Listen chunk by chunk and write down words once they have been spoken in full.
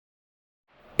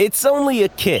It's only a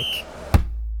kick,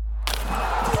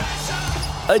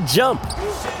 a jump,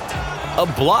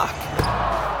 a block.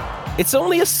 It's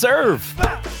only a serve.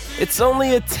 It's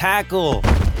only a tackle,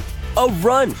 a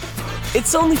run.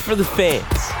 It's only for the fans.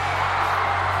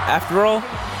 After all,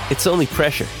 it's only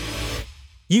pressure.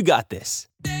 You got this.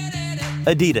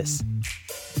 Adidas.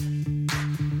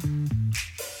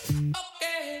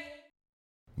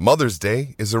 Mother's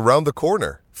Day is around the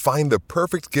corner. Find the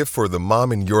perfect gift for the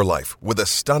mom in your life with a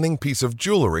stunning piece of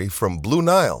jewelry from Blue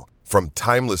Nile. From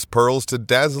timeless pearls to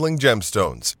dazzling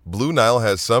gemstones, Blue Nile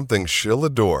has something she'll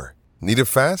adore. Need it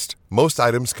fast? Most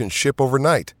items can ship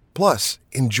overnight. Plus,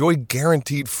 enjoy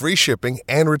guaranteed free shipping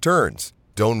and returns.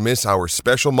 Don't miss our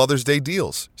special Mother's Day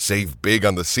deals. Save big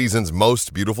on the season's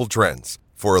most beautiful trends.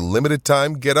 For a limited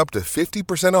time, get up to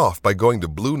 50% off by going to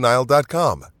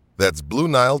BlueNile.com. That's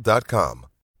BlueNile.com.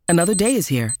 Another day is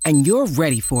here, and you're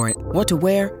ready for it. What to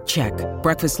wear? Check.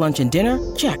 Breakfast, lunch, and dinner?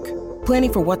 Check.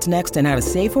 Planning for what's next and how to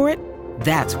save for it?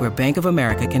 That's where Bank of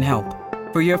America can help.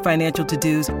 For your financial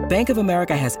to-dos, Bank of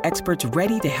America has experts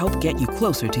ready to help get you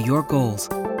closer to your goals.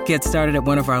 Get started at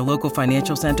one of our local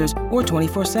financial centers or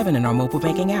 24/7 in our mobile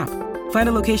banking app. Find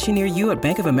a location near you at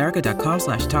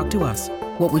bankofamerica.com/talktous.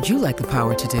 What would you like the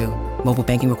power to do? Mobile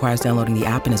banking requires downloading the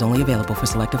app and is only available for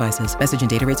select devices. Message and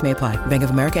data rates may apply. Bank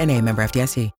of America N.A., member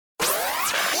FDIC.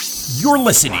 You're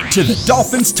listening to the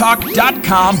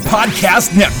DolphinsTalk.com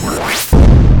podcast network.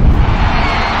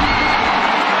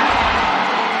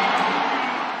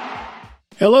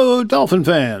 Hello, Dolphin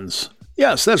fans.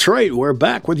 Yes, that's right. We're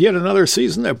back with yet another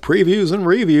season of previews and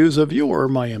reviews of your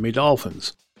Miami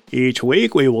Dolphins. Each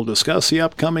week, we will discuss the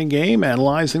upcoming game,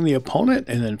 analyzing the opponent,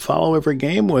 and then follow every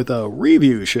game with a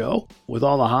review show with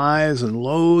all the highs and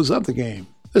lows of the game.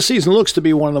 This season looks to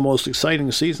be one of the most exciting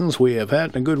seasons we have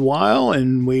had in a good while,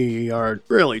 and we are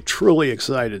really, truly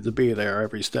excited to be there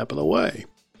every step of the way.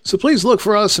 So please look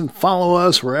for us and follow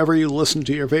us wherever you listen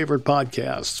to your favorite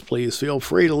podcasts. Please feel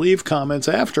free to leave comments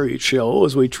after each show,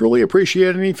 as we truly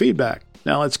appreciate any feedback.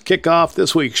 Now let's kick off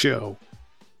this week's show.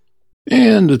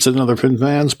 And it's another Fin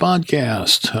Fans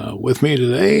podcast. With me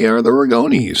today are the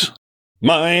Ragonis.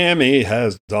 Miami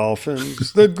has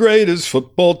Dolphins, the greatest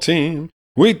football team.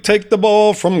 We take the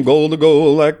ball from goal to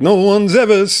goal like no one's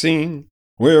ever seen.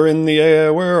 We're in the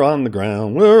air, we're on the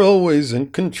ground, we're always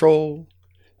in control.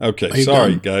 Okay,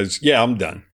 sorry, guys. Yeah, I'm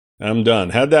done. How'd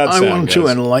that sound, I want to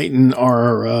enlighten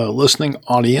our listening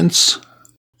audience.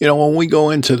 You know, when we go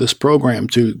into this program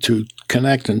to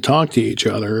connect and talk to each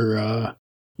other,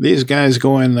 these guys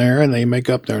go in there and they make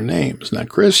up their names. Now,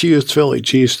 Chris used Philly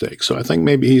cheesesteak, so I think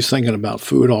maybe he's thinking about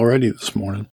food already this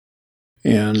morning.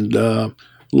 And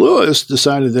Lewis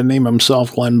decided to name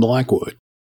himself Glenn Blackwood.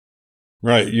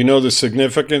 Right. You know the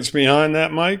significance behind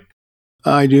that, Mike?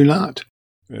 I do not.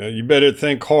 You better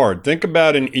think hard. Think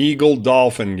about an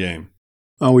Eagle-Dolphin game.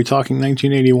 Are we talking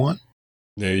 1981?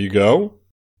 There you go.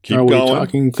 Keep going. Are we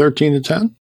talking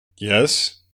 13-10?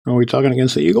 Yes. Are we talking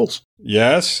against the Eagles?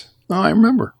 Yes. Oh, I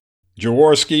remember.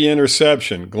 Jaworski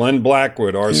interception. Glenn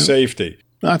Blackwood, our safety.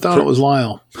 I thought it was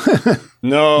Lyle.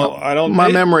 No, I don't. My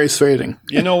memory's fading.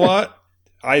 You know what?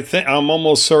 I'm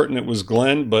almost certain it was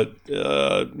Glenn, but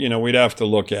we'd have to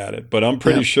look at it. But I'm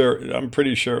pretty sure it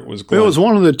was Glenn. It was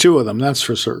one of the two of them, that's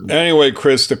for certain. Anyway,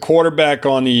 Chris, the quarterback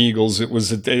on the Eagles,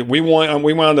 we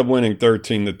wound up winning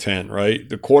 13-10, right?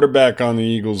 The quarterback on the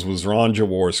Eagles was Ron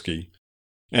Jaworski,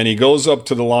 and he goes up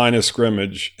to the line of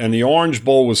scrimmage, and the Orange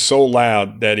Bowl was so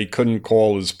loud that he couldn't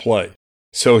call his play,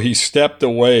 so he stepped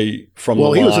away from the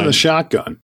line. Well, he was in the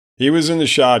shotgun. He was in the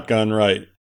shotgun, right?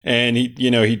 And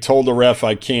he told the ref,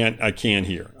 I can't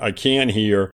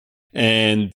hear.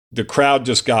 And the crowd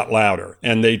just got louder.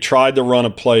 And they tried to run a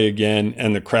play again,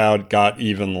 and the crowd got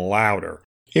even louder.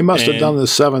 He must have done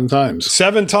this 7 times.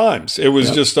 7 times. It was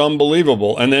just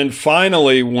unbelievable. And then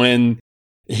finally, when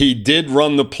he did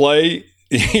run the play,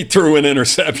 he threw an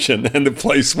interception, and the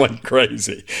place went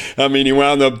crazy. I mean, he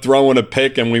wound up throwing a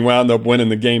pick, and we wound up winning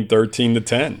the game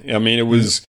 13-10. I mean, it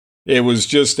was... It was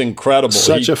just incredible.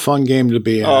 Such a fun game to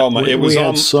be at. Oh we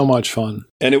had so much fun.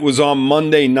 And it was on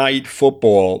Monday Night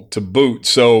Football to boot.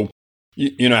 So,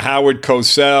 Howard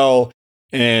Cosell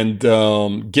and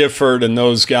Gifford and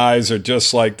those guys are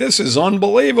just like, this is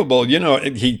unbelievable.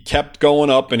 He kept going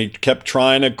up and he kept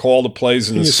trying to call the plays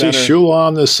in the center. You see Shula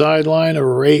on the sideline,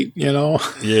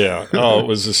 Yeah. Oh, it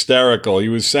was hysterical. He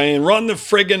was saying, run the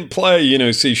friggin' play.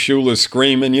 See Shula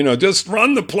screaming, just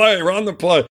run the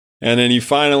play. And then he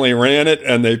finally ran it,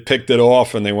 and they picked it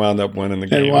off, and they wound up winning the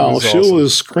game. And while Shula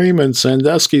was screaming,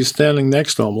 Sandusky's standing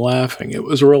next to him laughing. It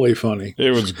was really funny. It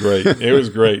was great.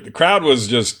 The crowd was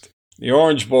just – the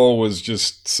Orange Bowl was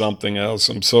just something else.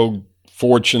 I'm so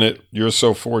fortunate. You're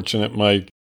so fortunate, Mike,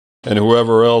 and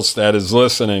whoever else that is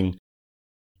listening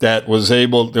that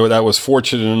was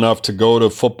fortunate enough to go to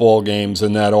football games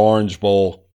in that Orange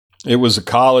Bowl. It was a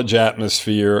college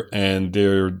atmosphere, and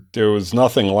there was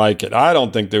nothing like it. I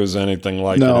don't think there was anything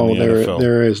like it in the NFL.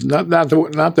 There is not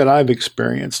that I've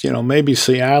experienced. Maybe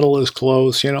Seattle is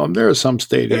close. There are some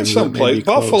stadiums. There's some place.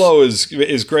 Buffalo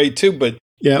is great too, but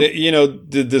yep.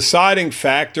 The deciding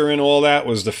factor in all that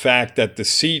was the fact that the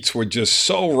seats were just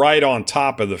so right on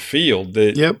top of the field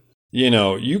that yep.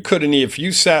 You couldn't, if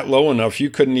you sat low enough, you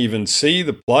couldn't even see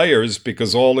the players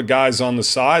because all the guys on the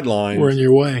sideline were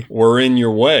in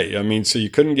your way. I mean, so you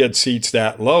couldn't get seats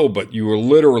that low, but you were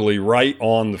literally right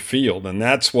on the field. And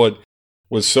that's what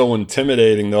was so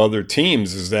intimidating to other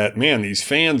teams is that, man, these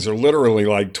fans are literally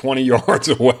like 20 yards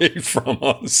away from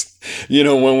us,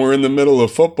 when we're in the middle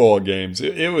of football games.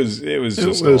 It was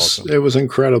awesome. It was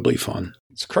incredibly fun.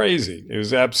 It's crazy. It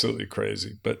was absolutely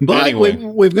crazy. But anyway,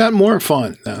 we've got more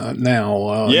fun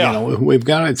now. We've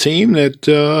got a team that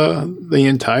the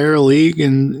entire league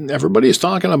and everybody's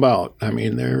talking about. I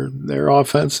mean, their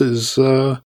offense is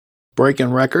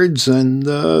breaking records, and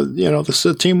this is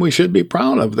a team we should be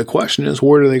proud of. The question is,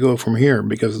 where do they go from here?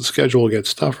 Because the schedule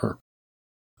gets tougher.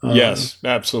 Yes,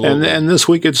 absolutely. And this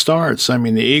week it starts. I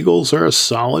mean, the Eagles are a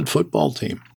solid football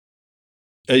team.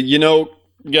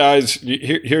 Guys,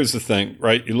 here's the thing,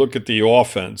 right? You look at the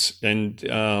offense, and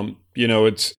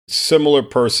it's similar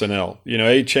personnel.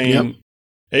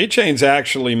 A-Chain's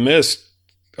actually missed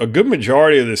a good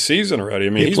majority of the season already.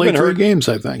 I mean, he's played been hurt 3 games,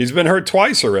 I think. He's been hurt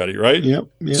twice already, right? Yep.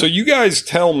 So you guys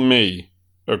tell me,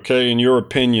 okay, in your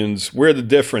opinions, where the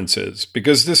difference is,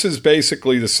 because this is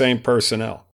basically the same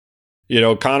personnel.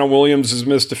 Connor Williams has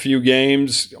missed a few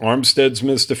games. Armstead's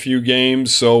missed a few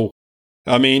games. So,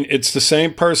 I mean, it's the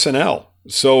same personnel.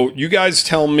 So you guys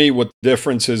tell me what the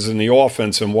difference is in the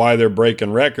offense and why they're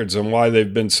breaking records and why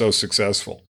they've been so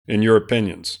successful, in your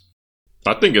opinions.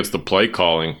 I think it's the play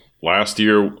calling. Last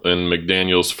year, in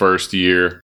McDaniel's first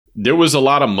year, there was a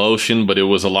lot of motion, but it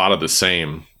was a lot of the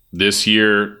same. This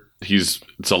year, it's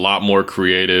a lot more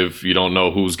creative. You don't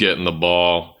know who's getting the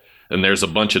ball. And there's a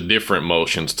bunch of different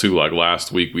motions, too. Like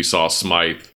last week, we saw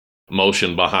Smythe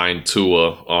motion behind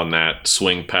Tua on that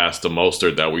swing pass to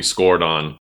Mostert that we scored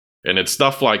on. And it's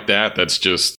stuff like that that's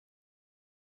just,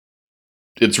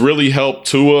 it's really helped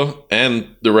Tua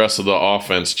and the rest of the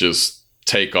offense just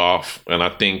take off. And I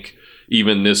think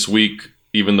even this week,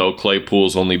 even though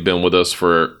Claypool's only been with us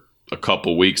for a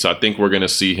couple weeks, I think we're going to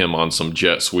see him on some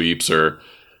jet sweeps or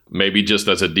maybe just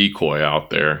as a decoy out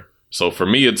there. So for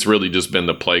me, it's really just been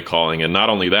the play calling. And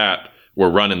not only that, we're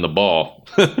running the ball.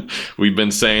 We've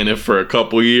been saying it for a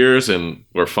couple years and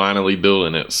we're finally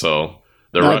doing it. So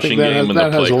the rushing game and the play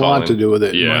calling. That has a lot to do with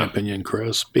it, in my opinion,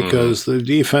 Chris, because the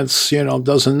defense,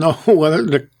 doesn't know whether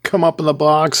to come up in the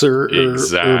box or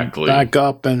back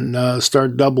up and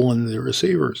start doubling the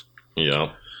receivers.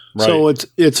 Yeah. Right. So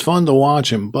it's fun to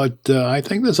watch him, but I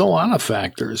think there's a lot of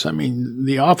factors. I mean,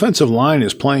 the offensive line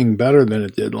is playing better than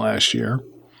it did last year.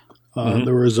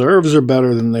 The reserves are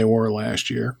better than they were last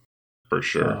year. For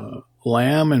sure.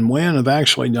 Lamb and Wynn have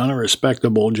actually done a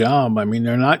respectable job. I mean,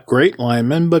 they're not great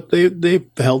linemen, but they've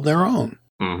held their own.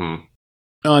 Mm-hmm.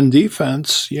 On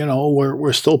defense,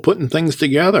 we're still putting things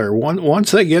together.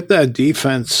 Once they get that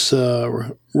defense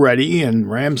ready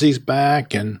and Ramsey's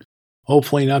back and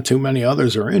hopefully not too many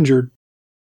others are injured,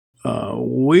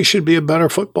 we should be a better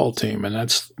football team. And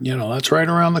that's right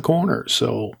around the corner.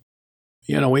 So,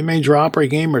 we may drop a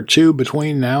game or two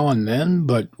between now and then,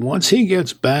 but once he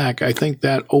gets back, I think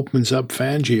that opens up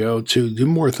Fangio to do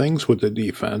more things with the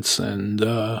defense. And,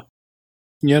 I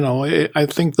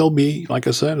think they'll be, like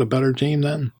I said, a better team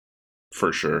then.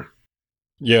 For sure.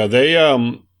 Yeah, they,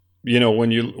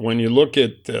 when you look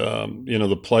at,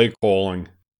 the play calling,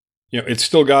 it's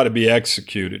still got to be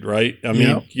executed, right? I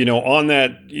mean, on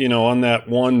that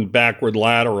one backward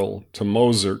lateral to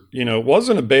Mostert, it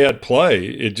wasn't a bad play.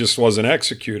 It just wasn't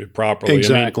executed properly.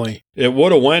 Exactly. I mean, it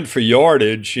would have went for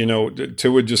yardage.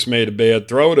 Tua just made a bad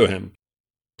throw to him.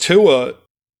 Tua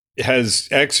has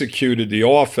executed the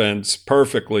offense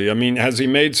perfectly. I mean, has he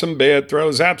made some bad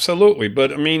throws? Absolutely.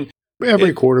 But I mean,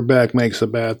 every quarterback makes a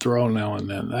bad throw now and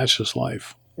then. That's just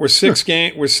life. We're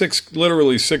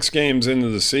literally 6 games into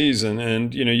the season,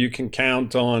 and you can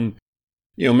count on,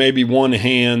 maybe one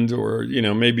hand or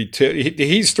maybe 2.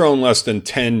 He's thrown less than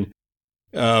 10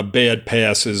 bad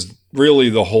passes really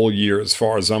the whole year, as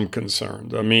far as I'm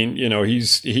concerned. I mean,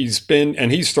 he's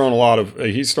thrown a lot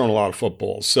of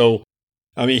footballs. So,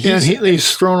 I mean,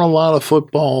 he's thrown a lot of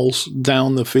footballs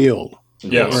down the field.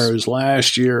 Yes. Whereas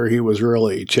last year he was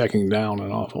really checking down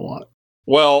an awful lot.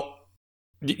 Well,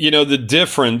 The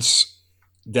difference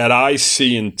that I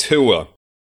see in Tua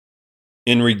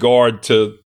in regard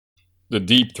to the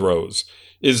deep throws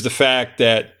is the fact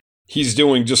that he's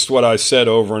doing just what I said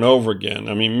over and over again.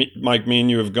 I mean, Mike, me and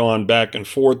you have gone back and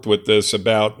forth with this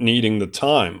about needing the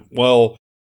time. Well,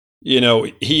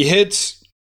 he hits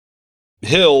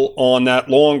Hill on that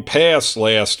long pass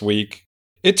last week.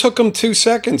 It took him 2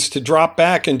 seconds to drop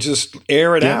back and just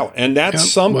air it out, and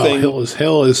that's something. Well,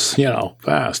 Hill is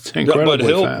fast,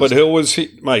 incredibly fast. But Hill was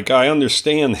Mike. I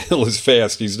understand Hill is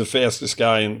fast. He's the fastest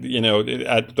guy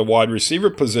at the wide receiver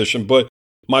position. But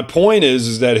my point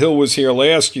is that Hill was here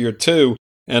last year too,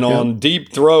 and on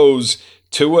deep throws,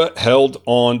 Tua held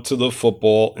on to the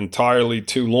football entirely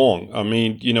too long. I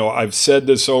mean, I've said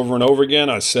this over and over again.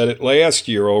 I said it last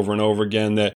year over and over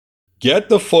again that get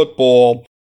the football.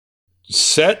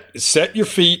 Set your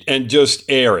feet and just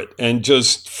air it and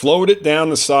just float it down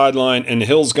the sideline, and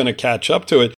Hill's going to catch up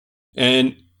to it.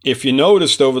 And if you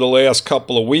noticed over the last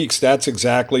couple of weeks, that's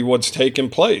exactly what's taken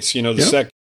place. The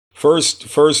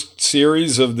first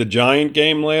series of the Giant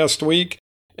game last week,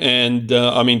 and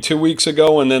 2 weeks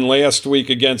ago, and then last week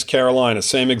against Carolina,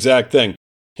 same exact thing.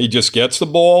 He just gets the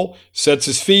ball, sets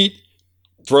his feet,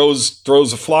 throws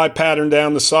a fly pattern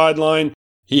down the sideline.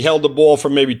 He held the ball for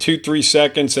maybe 2-3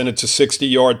 seconds, and it's a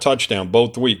 60-yard touchdown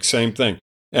both weeks, same thing.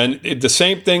 And the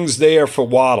same thing's there for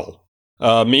Waddle.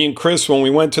 Me and Chris, when we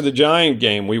went to the Giant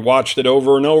game, we watched it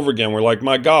over and over again. We're like,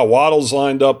 my God, Waddle's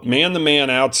lined up man-to-man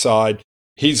outside.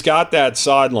 He's got that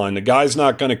sideline. The guy's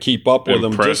not going to keep up with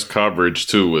him. Press coverage,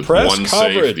 too, with one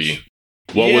safety.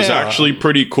 What was actually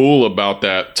pretty cool about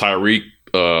that Tyreek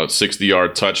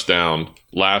 60-yard touchdown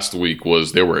last week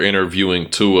was they were interviewing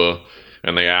Tua,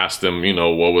 and they asked him,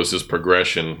 what was his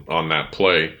progression on that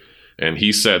play? And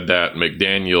he said that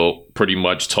McDaniel pretty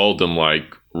much told him,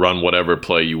 run whatever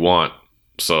play you want.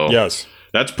 So yes,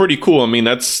 that's pretty cool. I mean,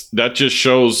 that just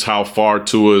shows how far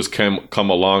Tua's come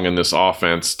along in this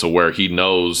offense to where he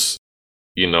knows,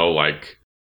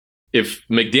 if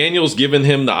McDaniel's given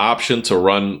him the option to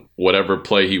run whatever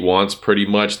play he wants pretty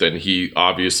much, then he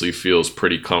obviously feels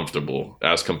pretty comfortable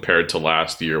as compared to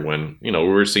last year when, we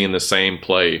were seeing the same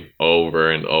play over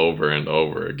and over and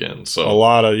over again. So a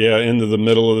lot of, into the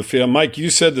middle of the field. Mike, you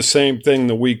said the same thing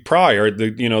the week prior,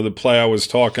 the play I was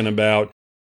talking about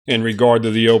in regard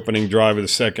to the opening drive of the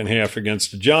second half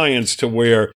against the Giants, to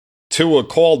where Tua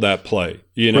called that play.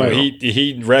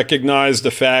 He recognized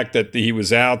the fact that he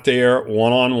was out there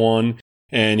one-on-one,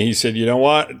 and he said, you know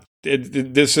what?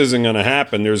 This isn't going to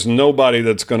happen. There's nobody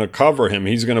that's going to cover him.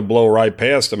 He's going to blow right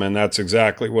past him, and that's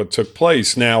exactly what took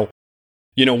place. Now,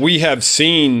 we have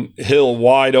seen Hill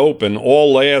wide open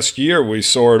all last year. We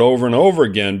saw it over and over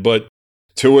again, but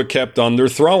Tua kept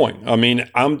underthrowing. I mean,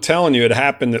 I'm telling you, it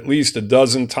happened at least a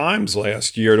dozen times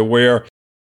last year to where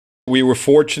we were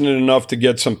fortunate enough to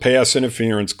get some pass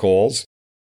interference calls.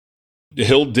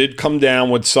 Hill did come down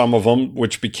with some of them,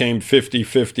 which became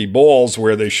 50-50 balls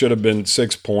where they should have been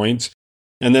 6 points.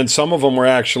 And then some of them were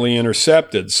actually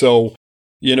intercepted. So,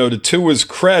 to Tua's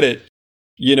credit,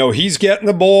 he's getting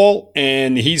the ball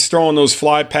and he's throwing those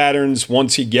fly patterns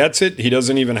once he gets it. He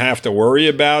doesn't even have to worry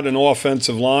about an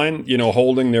offensive line,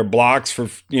 holding their blocks for,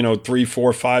 3,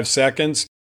 4, 5 seconds.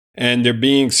 And they're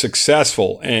being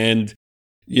successful. And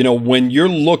when you're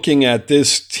looking at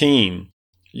this team,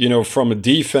 from a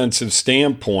defensive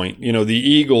standpoint, the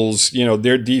Eagles,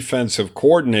 their defensive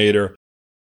coordinator,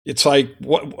 it's like,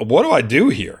 what do I do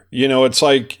here? It's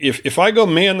like if I go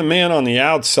man-to-man on the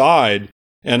outside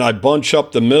and I bunch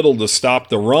up the middle to stop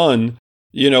the run,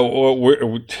 we're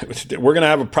going to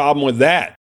have a problem with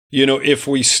that. If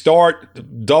we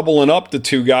start doubling up the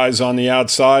two guys on the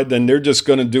outside, then they're just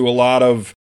going to do a lot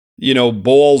of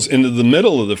balls into the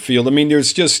middle of the field. I mean,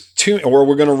 there's just or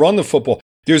we're going to run the football.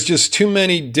 There's just too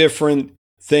many different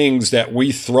things that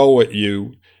we throw at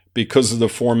you because of the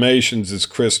formations, as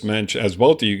Chris mentioned, as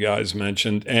both of you guys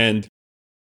mentioned, and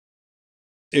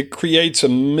it creates a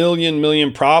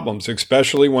million problems,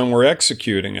 especially when we're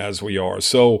executing as we are.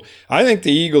 So I think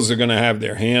the Eagles are going to have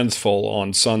their hands full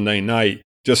on Sunday night,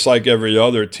 just like every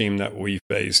other team that we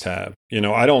faced have.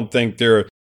 I don't think they're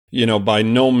by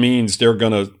no means they're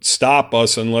going to stop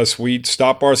us unless we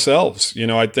stop ourselves.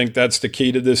 I think that's the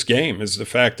key to this game, is the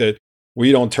fact that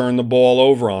we don't turn the ball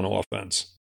over on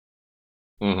offense.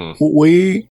 Mm-hmm.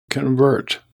 We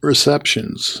convert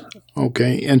receptions,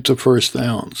 into first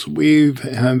downs. We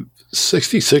have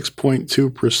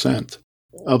 66.2%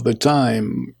 of the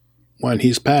time when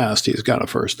he's passed, he's got a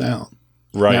first down.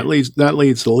 Right. That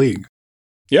leads the league.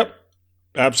 Yep.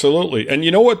 Absolutely. And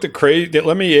you know what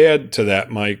let me add to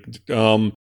that, Mike.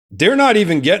 they're not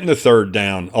even getting the third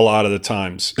down a lot of the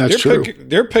times. That's true.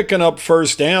 They're picking up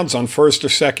first downs on first or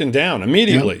second down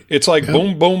immediately. Yep. It's like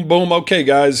boom, boom, boom. Okay,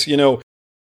 guys,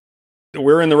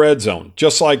 we're in the red zone,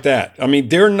 just like that. I mean,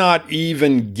 they're not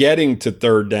even getting to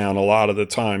third down a lot of the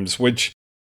times, which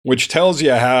tells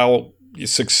you how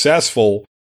successful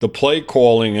the play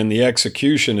calling and the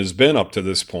execution has been up to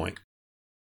this point.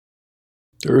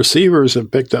 The receivers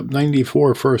have picked up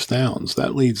 94 first downs.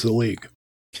 That leads the league.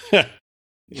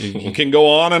 You can go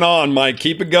on and on, Mike.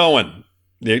 Keep it going.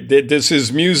 This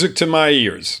is music to my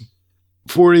ears.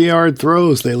 40-yard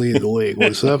throws, they lead the league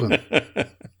with 7.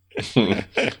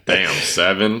 Damn,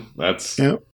 7? That's...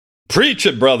 Yep. Preach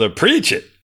it, brother. Preach it.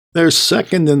 They're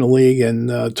second in the league in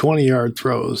 20-yard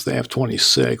throws. They have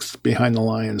 26, behind the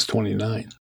Lions, 29.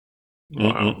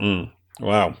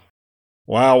 Wow.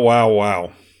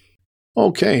 Wow.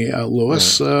 Okay,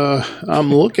 Lewis,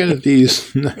 I'm looking at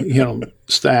these,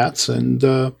 stats, and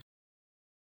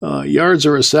yards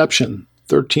of reception,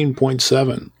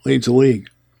 13.7, leads the league.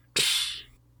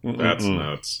 That's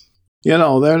nuts.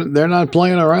 They're not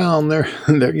playing around. They're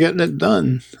getting it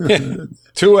done.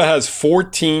 Tua has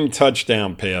 14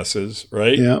 touchdown passes,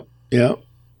 right? Yep.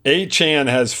 Achane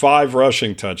has 5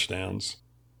 rushing touchdowns.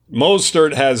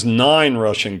 Mostert has 9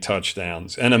 rushing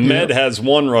touchdowns, and Ahmed has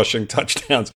 1 rushing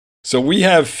touchdown. So we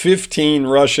have 15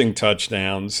 rushing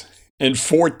touchdowns and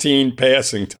 14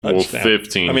 passing touchdowns. Well,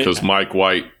 15 because Mike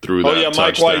White threw that touchdown.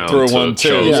 Mike White threw one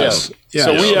too. Yes.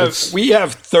 So we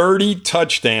have 30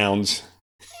 touchdowns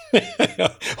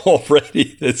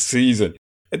already this season.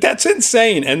 That's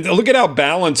insane. And look at how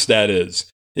balanced that is.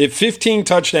 If 15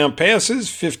 touchdown passes,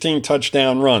 15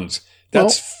 touchdown runs.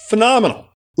 That's phenomenal.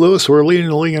 Lewis, we're leading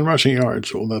the league in rushing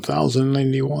yards with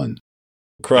 1,091.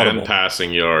 Incredible. And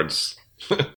passing yards.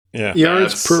 Yeah.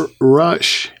 Yards per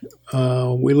rush,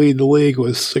 we lead the league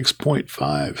with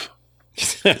 6.5.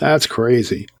 That's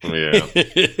crazy. Yeah.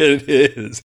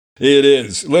 It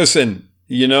is. Listen,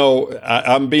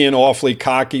 I'm being awfully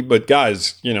cocky, but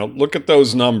guys, look at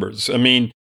those numbers. I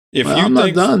mean, I'm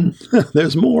not done.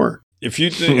 There's more. If you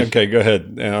think, okay, go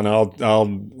ahead, and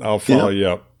I'll follow you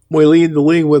up. We lead the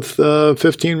league with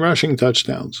 15 rushing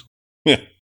touchdowns.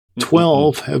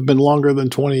 12 have been longer than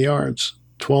 20 yards.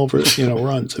 12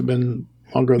 runs have been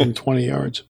longer than 20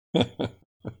 yards.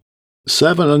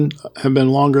 7 have been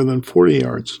longer than 40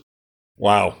 yards.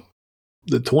 Wow.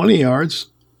 The 20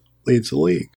 yards leads the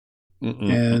league.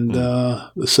 And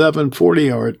the 7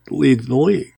 40-yard leads the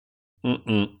league.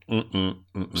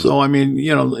 So, I mean,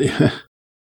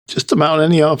 just about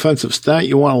any offensive stat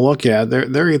you want to look at,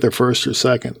 they're either first or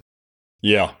second.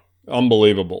 Yeah,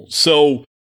 unbelievable. So,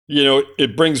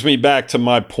 it brings me back to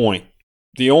my point.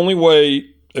 The only way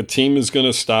a team is going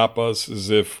to stop us is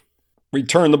if we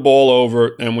turn the ball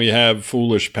over and we have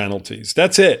foolish penalties.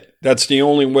 That's it. That's the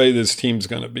only way this team's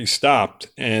going to be stopped.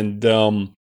 And,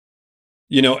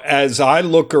 as I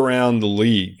look around the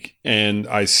league and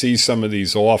I see some of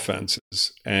these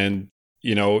offenses and,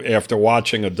 after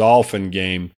watching a Dolphin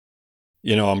game,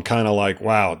 I'm kind of like,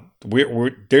 wow,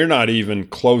 they're not even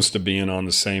close to being on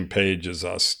the same page as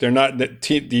us. They're not,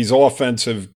 these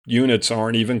offensive units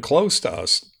aren't even close to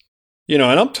us. And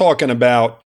I'm talking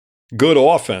about good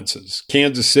offenses.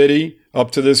 Kansas City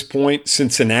up to this point,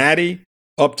 Cincinnati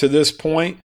up to this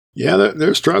point. Yeah,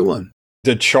 they're struggling.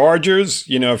 The Chargers,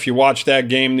 if you watch that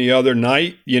game the other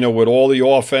night, with all the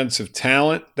offensive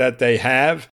talent that they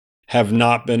have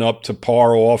not been up to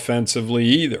par offensively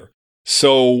either.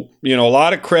 So, a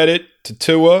lot of credit to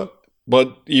Tua,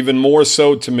 but even more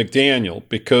so to McDaniel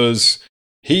because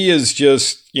he is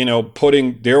just,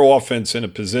 putting their offense in a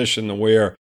position to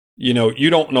where, you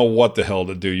don't know what the hell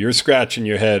to do. You're scratching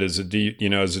your head as a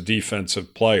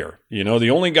defensive player. The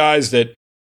only guys that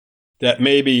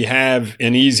maybe have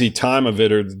an easy time of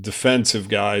it are the defensive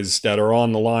guys that are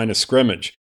on the line of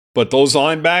scrimmage. But those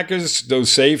linebackers,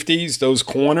 those safeties, those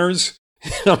corners,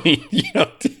 I mean,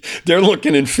 they're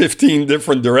looking in 15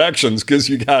 different directions because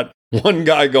you got one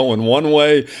guy going one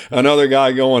way, another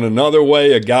guy going another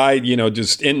way, a guy,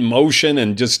 just in motion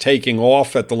and just taking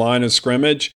off at the line of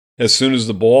scrimmage as soon as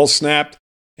the ball snapped.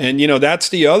 And, that's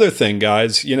the other thing,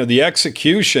 guys. The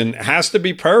execution has to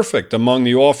be perfect among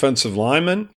the offensive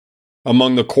linemen,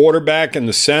 among the quarterback and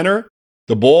the center.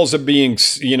 The balls are being,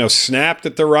 snapped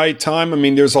at the right time. I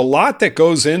mean, there's a lot that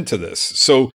goes into this.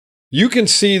 So you can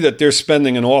see that they're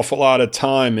spending an awful lot of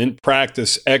time in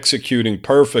practice executing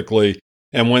perfectly.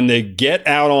 And when they get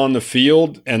out on the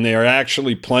field and they're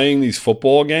actually playing these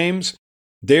football games,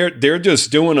 they're just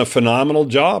doing a phenomenal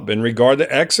job in regard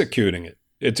to executing it.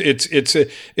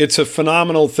 It's a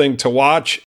phenomenal thing to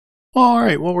watch. All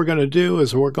right, what we're going to do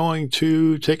is we're going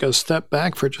to take a step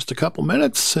back for just a couple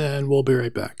minutes, and we'll be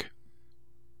right back.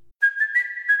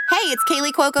 Hey, it's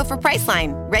Kaylee Cuoco for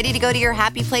Priceline. Ready to go to your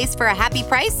happy place for a happy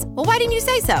price? Well, why didn't you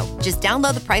say so? Just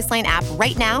download the Priceline app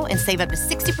right now and save up to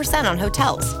 60% on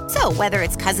hotels. So whether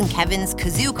it's Cousin Kevin's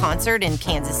Kazoo Concert in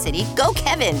Kansas City, go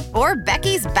Kevin, or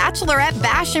Becky's Bachelorette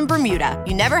Bash in Bermuda,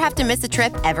 you never have to miss a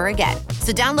trip ever again.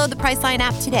 So download the Priceline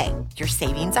app today. Your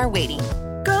savings are waiting.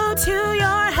 Go to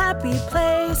your happy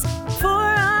place for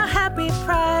a happy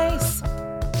price.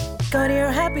 Go to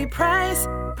your happy price,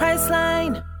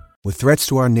 Priceline. With threats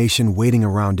to our nation waiting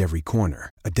around every corner,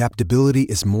 adaptability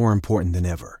is more important than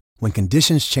ever. When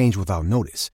conditions change without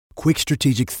notice, quick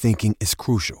strategic thinking is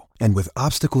crucial. And with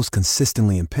obstacles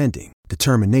consistently impending,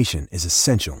 determination is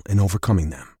essential in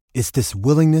overcoming them. It's this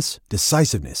willingness,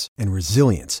 decisiveness, and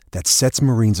resilience that sets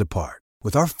Marines apart.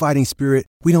 With our fighting spirit,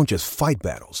 we don't just fight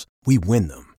battles, we win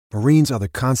them. Marines are the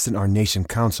constant our nation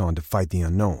counts on to fight the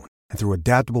unknown. And through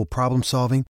adaptable problem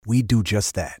solving, we do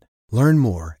just that. Learn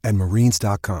more at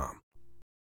marines.com.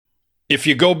 If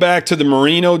you go back to the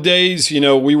Marino days,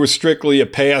 we were strictly a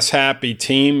pass-happy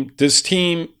team. This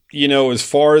team, as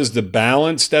far as the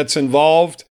balance that's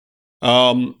involved,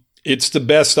 it's the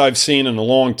best I've seen in a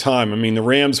long time. I mean, the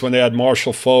Rams, when they had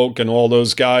Marshall Faulk and all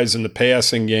those guys in the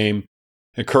passing game,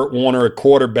 and Kurt Warner at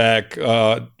quarterback,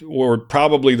 were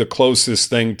probably the closest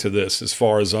thing to this as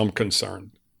far as I'm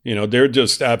concerned. They're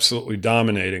just absolutely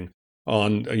dominating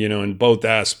on, in both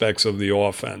aspects of the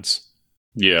offense.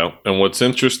 Yeah, and what's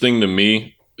interesting to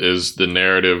me is the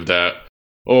narrative that,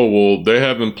 oh, well, they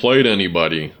haven't played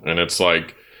anybody. And it's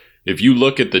like, if you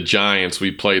look at the Giants,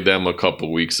 we played them a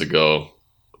couple weeks ago,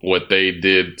 what they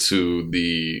did to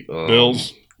the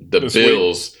Bills. The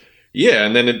Bills. Week. Yeah,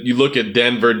 and then you look at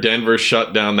Denver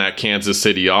shut down that Kansas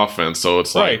City offense. So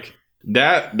it's like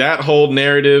that whole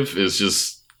narrative is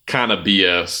just kind of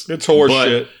BS. It's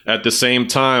horseshit. But at the same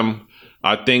time,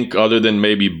 I think other than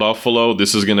maybe Buffalo,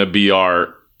 this is going to be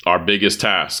our biggest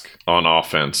task on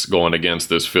offense going against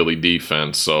this Philly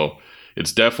defense. So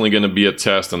it's definitely going to be a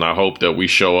test, and I hope that we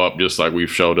show up just like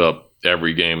we've showed up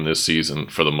every game this season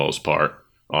for the most part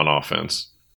on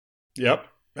offense. Yep,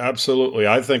 absolutely.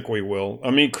 I think we will. I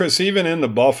mean, Chris, even in the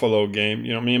Buffalo game,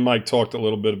 me and Mike talked a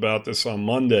little bit about this on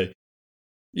Monday.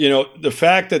 The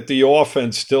fact that the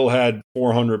offense still had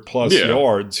 400 plus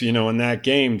yards, in that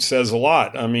game says a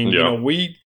lot. I mean,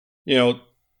 we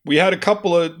had a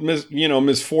couple of,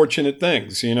 misfortunate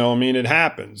things, it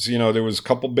happens. There was a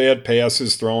couple bad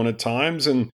passes thrown at times,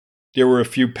 and there were a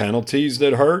few penalties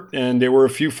that hurt, and there were a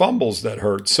few fumbles that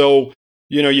hurt. So,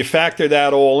 you factor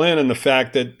that all in, and the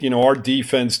fact that, our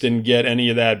defense didn't get any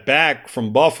of that back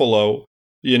from Buffalo,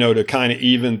 to kind of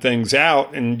even things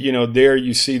out. And, there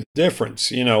you see the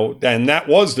difference, and that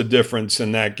was the difference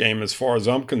in that game as far as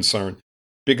I'm concerned.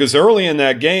 Because early in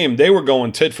that game, they were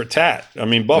going tit for tat. I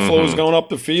mean, Buffalo was going up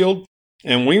the field,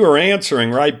 and we were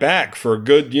answering right back for a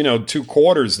good, 2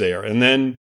 quarters there. And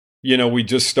then, we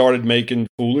just started making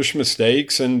foolish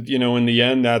mistakes. And, in the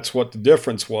end, that's what the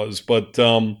difference was. But,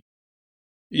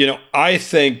 I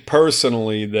think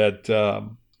personally that,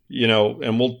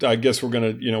 and I guess we're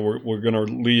going to, we're going to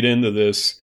lead into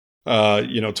this,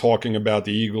 talking about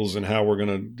the Eagles and how we're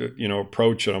going to,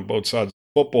 approach it on both sides of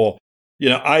football.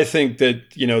 I think that,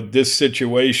 this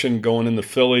situation going in the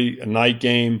Philly, a night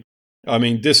game, I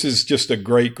mean, this is just a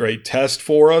great, great test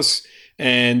for us.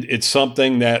 And it's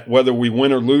something that whether we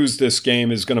win or lose this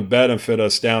game is going to benefit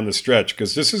us down the stretch.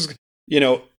 Because this is,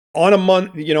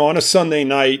 on a Sunday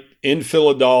night in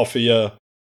Philadelphia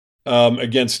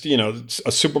against,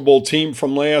 a Super Bowl team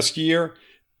from last year.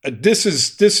 This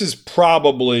is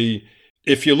probably,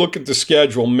 if you look at the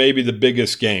schedule, maybe the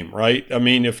biggest game, right? I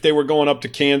mean, if they were going up to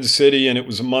Kansas City and it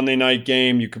was a Monday night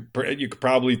game, you could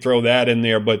probably throw that in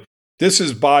there. But this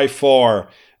is by far,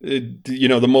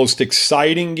 the most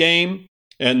exciting game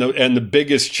and the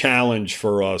biggest challenge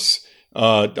for us,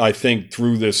 I think,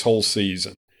 through this whole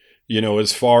season.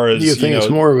 As far as do you think it's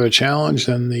more of a challenge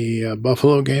than the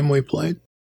Buffalo game we played?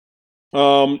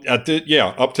 Up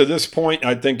to this point,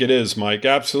 I think it is, Mike.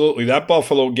 Absolutely. That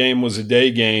Buffalo game was a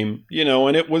day game,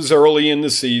 and it was early in the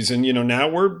season. Now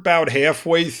we're about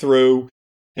halfway through,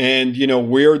 and,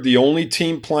 we're the only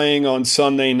team playing on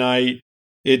Sunday night.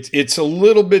 It's a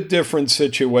little bit different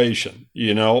situation,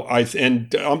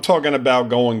 and I'm talking about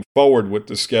going forward with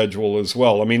the schedule as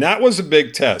well. I mean, that was a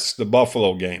big test, the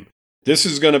Buffalo game. This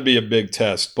is going to be a big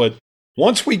test, but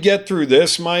once we get through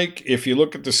this, Mike, if you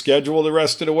look at the schedule the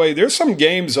rest of the way, there's some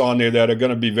games on there that are going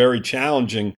to be very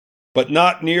challenging, but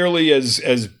not nearly as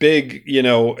big,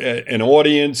 an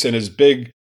audience and as big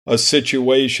a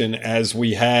situation as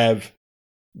we have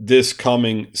this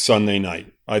coming Sunday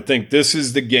night. I think this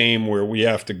is the game where we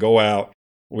have to go out.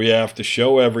 We have to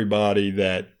show everybody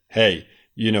that, hey,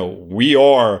 we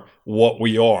are what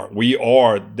we are. We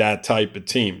are that type of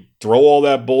team. Throw all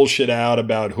that bullshit out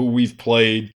about who we've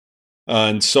played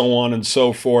and so on and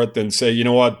so forth, and say, you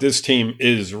know what, this team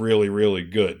is really, really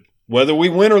good. Whether we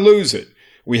win or lose it,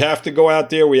 we have to go out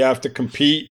there, we have to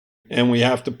compete, and we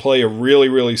have to play a really,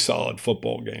 really solid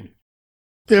football game.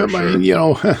 Yeah, I mean,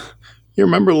 you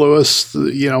remember, Lewis,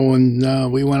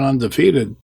 when we went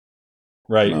undefeated.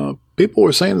 Right. People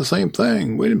were saying the same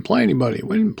thing. We didn't play anybody.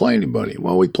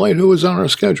 Well, we played who was on our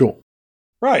schedule.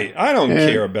 Right. I don't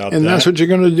care about that. And that's what you're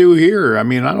going to do here. I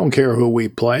mean, I don't care who we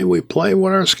play. We play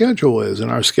what our schedule is.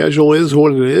 And our schedule is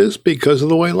what it is because of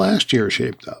the way last year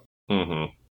shaped up.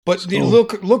 Mm-hmm. But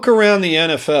look around the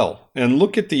NFL and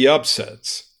look at the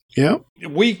upsets. Yeah.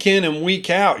 Week in and week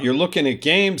out, you're looking at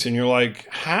games and you're like,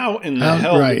 how in the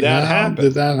hell did that happen?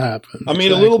 Did that happen? I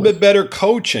mean, a little bit better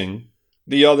coaching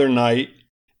the other night.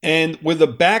 And with a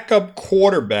backup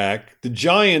quarterback, the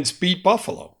Giants beat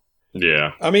Buffalo.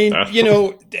 Yeah. I mean,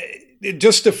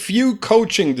 just a few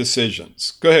coaching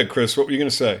decisions. Go ahead, Chris. What were you going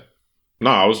to say?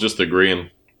 No, I was just agreeing.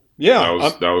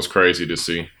 Yeah. That was crazy to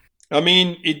see. I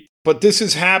mean, but this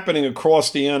is happening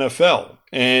across the NFL.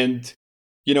 And,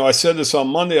 I said this on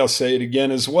Monday. I'll say it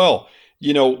again as well.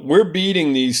 We're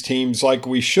beating these teams like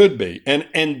we should be.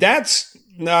 And that's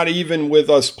not even with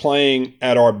us playing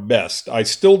at our best. I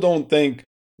still don't think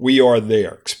we are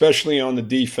there, especially on the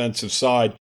defensive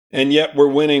side. And yet we're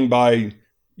winning by,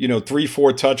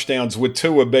 3-4 touchdowns with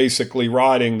Tua basically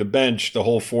riding the bench the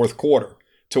whole fourth quarter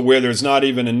to where there's not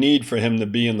even a need for him to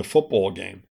be in the football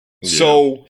game. Yeah.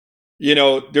 So,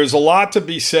 there's a lot to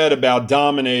be said about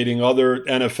dominating other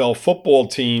NFL football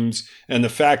teams and the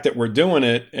fact that we're doing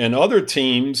it, and other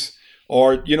teams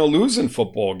are, losing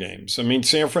football games. I mean,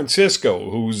 San Francisco,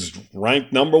 who's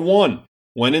ranked number 1,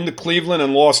 went into Cleveland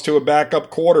and lost to a backup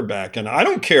quarterback. And I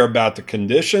don't care about the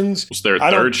conditions. It's their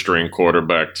third-string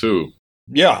quarterback, too.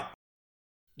 Yeah.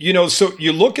 So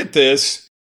you look at this,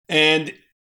 and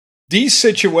these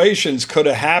situations could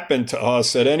have happened to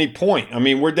us at any point. I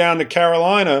mean, we're down to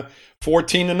Carolina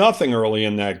 14-0 early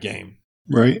in that game.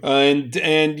 Right. And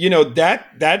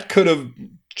that could have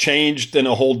changed in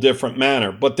a whole different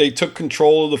manner. But they took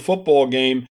control of the football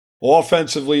game.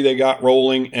 Offensively, they got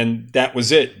rolling, and that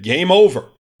was it. Game over.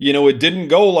 It didn't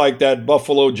go like that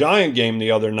Buffalo Giant game the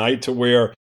other night to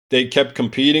where they kept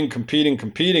competing.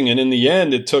 And in the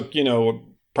end, it took,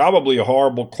 probably a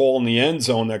horrible call in the end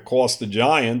zone that cost the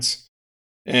Giants,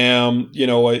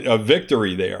 a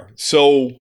victory there.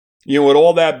 So, with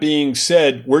all that being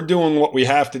said, we're doing what we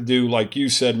have to do, like you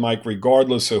said, Mike,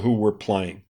 regardless of who we're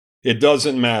playing. It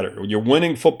doesn't matter. You're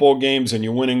winning football games, and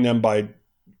you're winning them by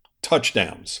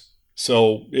touchdowns.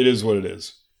 So it is what it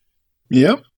is.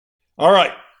 Yep. All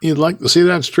right. You'd like to see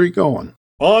that streak going.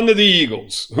 On to the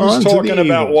Eagles. Who's talking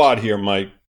about what here,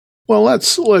 Mike? Well,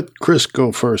 let's let Chris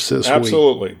go first this week.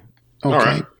 Absolutely. Okay. All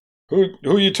right.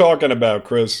 Who are you talking about,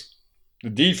 Chris? The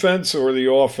defense or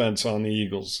the offense on the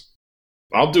Eagles?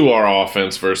 I'll do our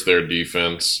offense versus their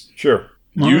defense. Sure.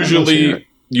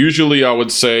 Usually I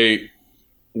would say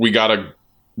we got to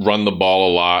run the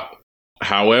ball a lot.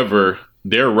 However,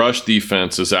 their rush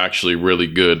defense is actually really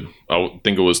good. I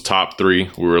think it was top 3.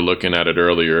 We were looking at it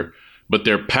earlier. But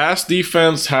their pass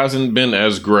defense hasn't been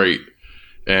as great.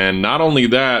 And not only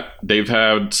that, they've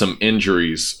had some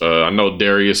injuries. I know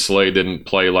Darius Slay didn't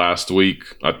play last week.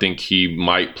 I think he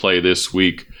might play this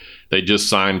week. They just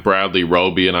signed Bradley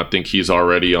Roby, and I think he's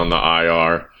already on the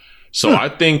IR. So I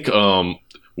think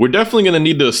we're definitely going to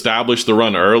need to establish the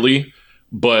run early.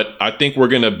 But I think we're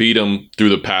going to beat them through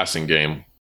the passing game.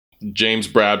 James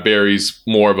Bradbury's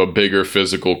more of a bigger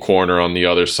physical corner on the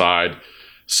other side.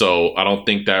 So I don't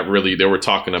think that really, they were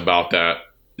talking about that,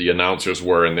 the announcers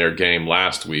were in their game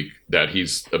last week, that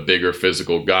he's a bigger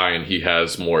physical guy and he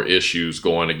has more issues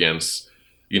going against,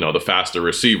 the faster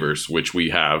receivers, which we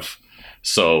have.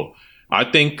 So I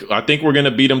think we're going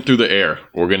to beat him through the air.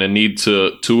 We're going to need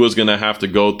to, Tua's going to have to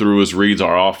go through his reads.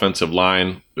 Our offensive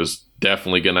line is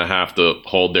definitely going to have to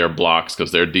hold their blocks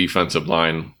because their defensive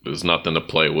line is nothing to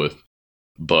play with.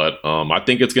 But I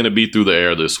think it's going to be through the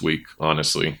air this week,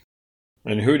 honestly.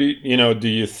 And who do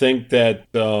you think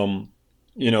that,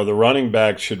 the running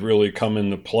back should really come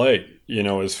into play,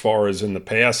 as far as in the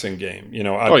passing game?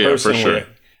 For sure.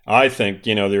 I think,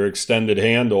 their extended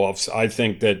handoffs, I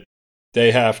think that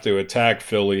they have to attack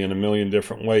Philly in a million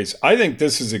different ways. I think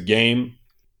this is a game,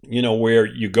 where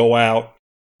you go out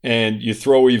and you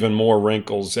throw even more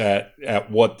wrinkles at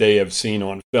what they have seen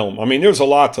on film. I mean, there's a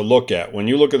lot to look at. When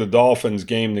you look at the Dolphins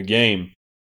game to game,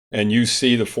 and you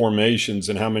see the formations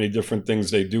and how many different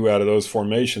things they do out of those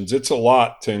formations, it's a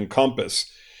lot to encompass.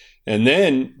 And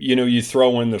then, you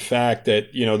throw in the fact that,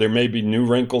 there may be new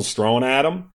wrinkles thrown at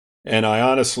them. And I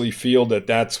honestly feel that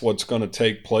that's what's going to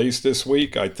take place this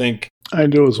week. I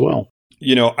do as well.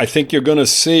 I think you're going to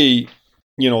see,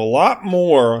 a lot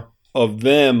more of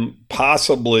them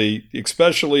possibly,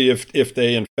 especially if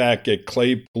they in fact get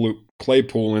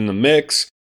Claypool in the mix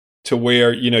to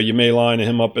where, you may line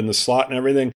him up in the slot and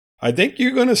everything. I think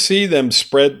you're going to see them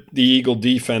spread the Eagle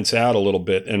defense out a little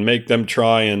bit and make them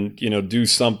try and, do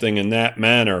something in that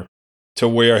manner to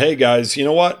where, hey guys, you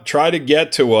know what? Try to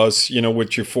get to us,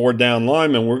 with your 4 down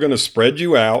linemen. We're going to spread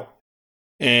you out.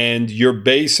 And you're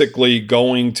basically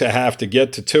going to have to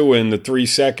get to 2 in the 3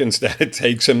 seconds that it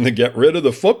takes him to get rid of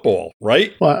the football,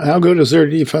 right? Well, how good is their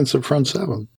defensive front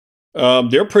 7?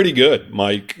 They're pretty good,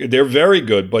 Mike. They're very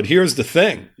good. But here's the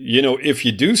thing. If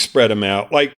you do spread them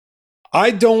out, like,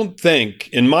 I don't think,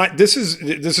 this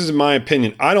is in my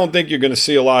opinion, I don't think you're going to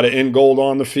see a lot of in gold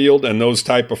on the field and those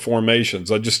type of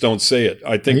formations. I just don't see it.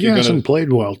 I think he hasn't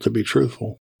played well, to be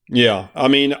truthful. Yeah, I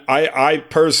mean, I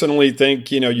personally think,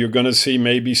 you're going to see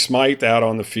maybe Smythe out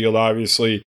on the field,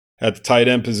 obviously, at the tight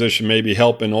end position, maybe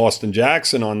helping Austin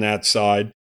Jackson on that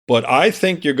side. But I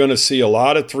think you're going to see a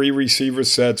lot of 3 receiver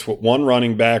sets with 1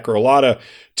 running back, or a lot of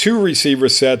 2 receiver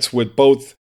sets with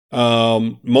both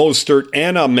Mostert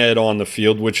and Ahmed on the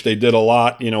field, which they did a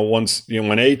lot, once,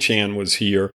 when Achane was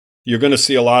here. You're going to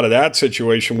see a lot of that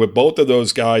situation with both of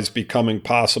those guys becoming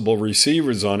possible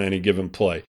receivers on any given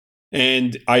play.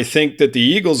 And I think that the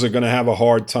Eagles are going to have a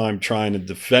hard time trying to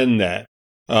defend that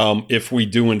if we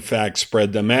do, in fact,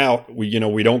 spread them out. We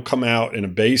don't come out in a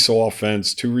base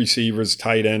offense, 2 receivers,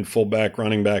 tight end, fullback,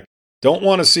 running back. Don't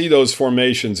want to see those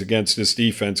formations against this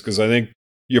defense because I think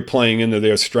you're playing into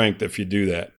their strength if you do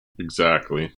that.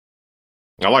 Exactly.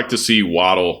 I like to see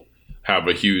Waddle have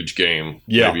a huge game.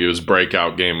 Yeah. Maybe his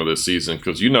breakout game of the season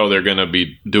because they're going to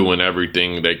be doing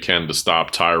everything they can to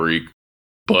stop Tyreek.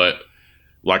 But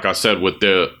like I said, with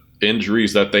the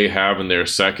injuries that they have in their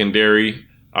secondary,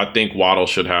 I think Waddle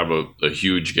should have a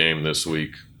huge game this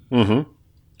week. Mm-hmm. Yep.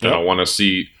 And I want to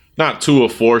see, not Tua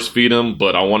force feed him,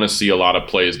 but I want to see a lot of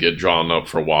plays get drawn up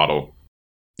for Waddle.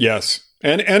 Yes.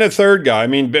 And a third guy. I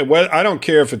mean, I don't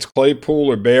care if it's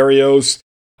Claypool or Berrios.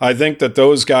 I think that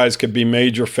those guys could be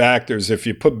major factors. If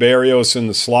you put Berrios in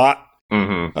the slot,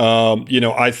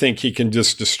 I think he can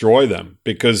just destroy them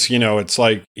because, it's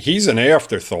like he's an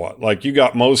afterthought. Like you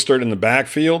got Mostert in the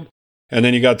backfield and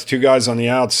then you got the 2 guys on the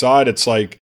outside. It's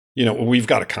like, we've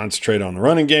got to concentrate on the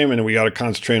running game and we got to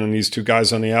concentrate on these 2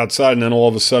 guys on the outside. And then all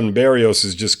of a sudden Berrios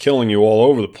is just killing you all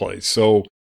over the place. So,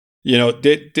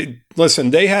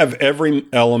 listen, they have every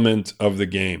element of the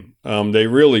game. They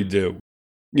really do.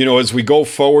 As we go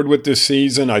forward with this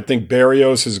season, I think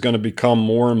Berrios is going to become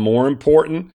more and more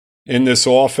important in this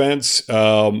offense.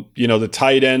 The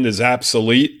tight end is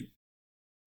obsolete.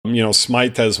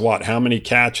 Smythe has how many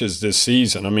catches this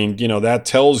season? I mean, that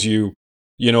tells you,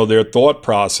 their thought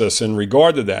process in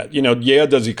regard to that.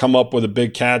 Does he come up with a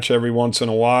big catch every once in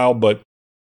a while? But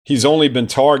he's only been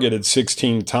targeted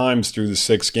 16 times through the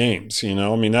 6 games.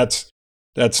 I mean, that's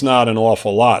not an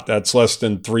awful lot. That's less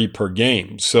than 3 per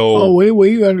game. So,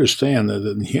 we understand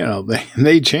that,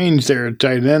 they changed their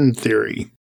tight end theory.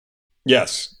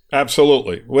 Yes.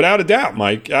 Absolutely. Without a doubt,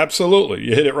 Mike. Absolutely.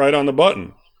 You hit it right on the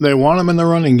button. They want him in the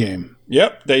running game.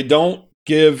 Yep. They don't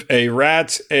give a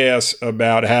rat's ass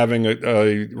about having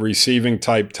a receiving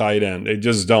type tight end. They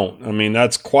just don't. I mean,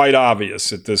 that's quite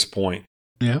obvious at this point.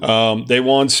 Yeah. They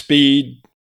want speed.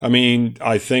 I mean,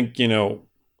 I think,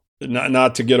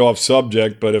 not to get off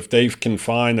subject, but if they can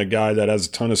find a guy that has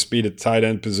a ton of speed at tight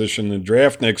end position in the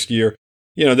draft next year,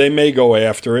 they may go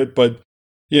after it. But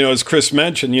as Chris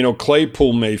mentioned,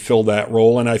 Claypool may fill that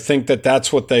role, and I think that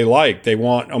that's what they like. They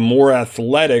want a more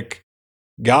athletic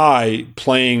guy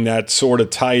playing that sort of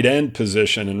tight end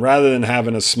position, and rather than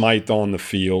having a Smythe on the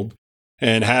field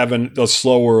and having a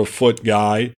slower foot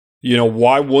guy,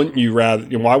 why wouldn't you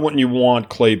want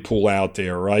Claypool out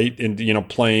there, right? And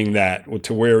playing that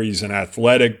to where he's an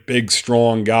athletic, big,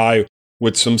 strong guy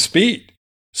with some speed.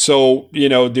 So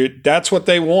that's what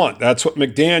they want. That's what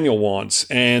McDaniel wants,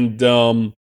 and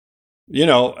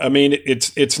I mean,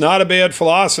 it's not a bad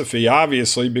philosophy,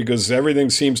 obviously, because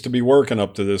everything seems to be working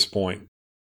up to this point.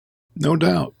 No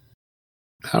doubt.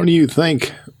 How do you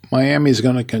think Miami's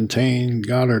going to contain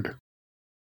Goddard?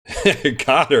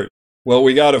 Goddard. Well,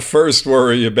 we got to first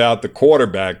worry about the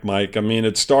quarterback, Mike. I mean,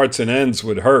 it starts and ends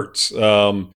with Hurts.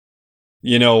 The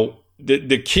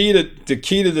key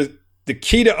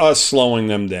to us slowing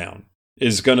them down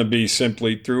is going to be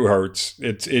simply through Hurts.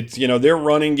 It's their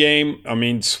running game. I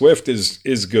mean, Swift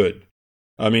is good.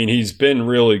 I mean, he's been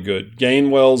really good.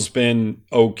 Gainwell's been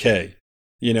okay.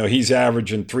 He's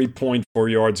averaging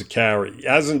 3.4 yards a carry. He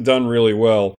hasn't done really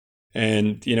well.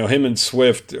 And, him and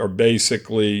Swift are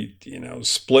basically,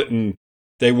 splitting.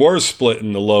 They were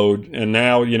splitting the load. And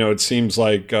now, it seems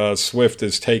like Swift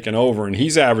has taken over. And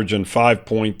he's averaging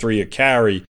 5.3 a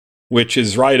carry, which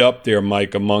is right up there,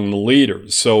 Mike, among the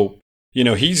leaders. So,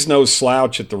 he's no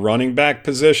slouch at the running back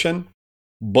position.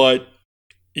 But,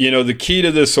 the key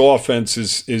to this offense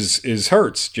is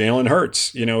Hurts, Jalen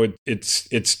Hurts.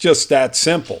 It's just that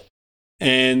simple.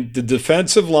 And the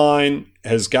defensive line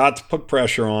has got to put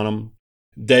pressure on him.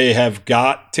 They have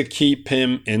got to keep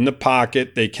him in the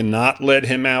pocket. They cannot let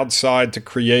him outside to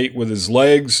create with his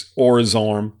legs or his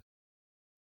arm.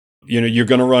 You're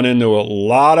going to run into a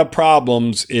lot of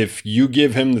problems if you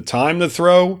give him the time to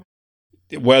throw,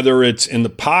 whether it's in the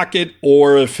pocket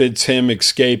or if it's him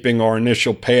escaping our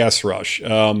initial pass rush.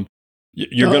 You're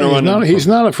going to run. He's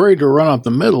not afraid to run up the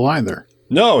middle either.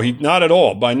 No, not at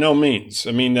all. By no means.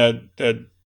 I mean, that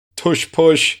tush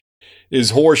push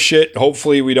is horse shit.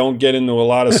 Hopefully we don't get into a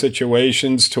lot of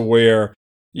situations to where,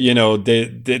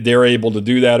 they're able to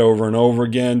do that over and over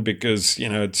again because,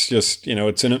 it's just,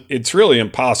 it's really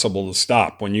impossible to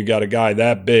stop when you got a guy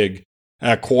that big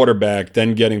at quarterback,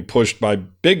 then getting pushed by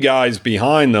big guys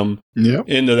behind them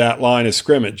into that line of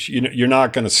scrimmage. You're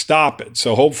not going to stop it.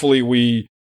 So hopefully we,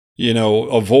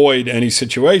 avoid any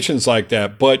situations like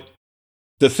that. But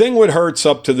the thing with Hurts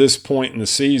up to this point in the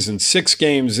season, 6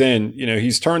 games in,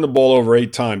 he's turned the ball over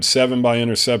 8 times, 7 by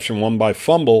interception, 1 by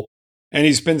fumble, and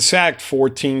he's been sacked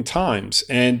 14 times.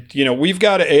 And, we've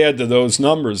got to add to those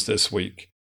numbers this week.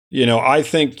 I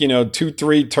think,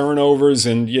 2-3 turnovers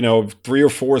and, 3 or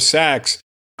 4 sacks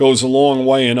goes a long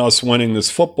way in us winning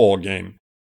this football game.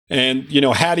 And,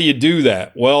 how do you do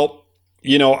that? Well,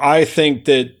 I think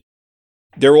that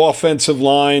their offensive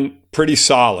line, pretty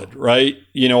solid, right?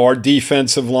 Our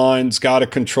defensive line's got to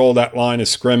control that line of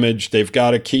scrimmage. They've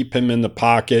got to keep him in the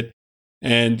pocket.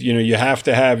 And, you have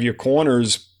to have your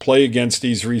corners play against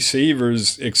these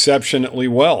receivers exceptionally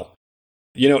well.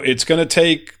 It's going to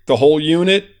take the whole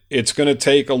unit. It's going to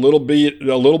take a little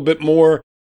bit more,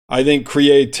 I think,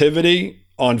 creativity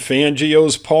on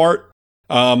Fangio's part.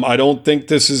 I don't think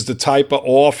this is the type of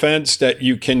offense that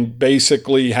you can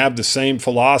basically have the same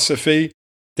philosophy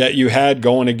that you had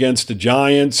going against the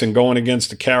Giants and going against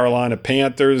the Carolina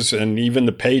Panthers and even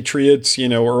the Patriots,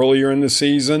 earlier in the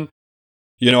season.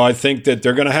 I think that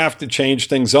they're going to have to change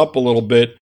things up a little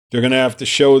bit. They're going to have to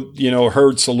show,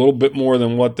 Hurts a little bit more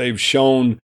than what they've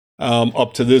shown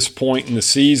up to this point in the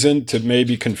season to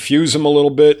maybe confuse him a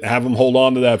little bit, have him hold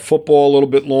on to that football a little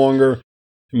bit longer,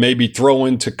 maybe throw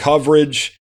into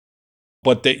coverage.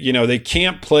 But they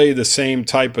can't play the same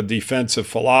type of defensive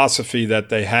philosophy that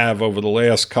they have over the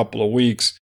last couple of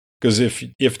weeks. Because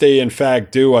if they in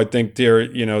fact do, I think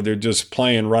they're just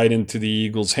playing right into the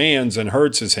Eagles' hands and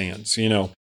Hurts' hands.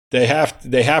 They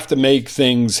have to make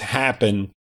things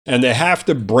happen and they have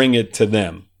to bring it to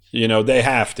them. They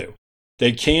have to.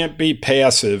 They can't be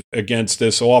passive against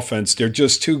this offense. They're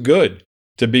just too good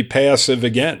to be passive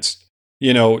against.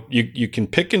 You can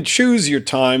pick and choose your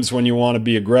times when you want to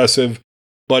be aggressive,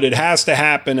 but it has to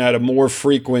happen at a more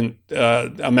frequent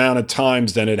amount of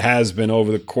times than it has been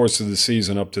over the course of the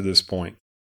season up to this point.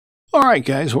 All right,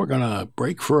 guys, we're going to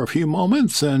break for a few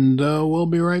moments, and we'll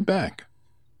be right back.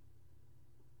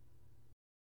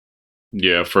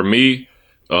 Yeah, for me,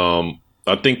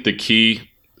 I think the key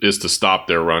is to stop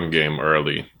their run game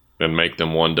early and make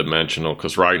them one-dimensional,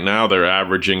 because right now they're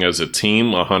averaging as a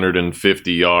team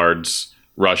 150 yards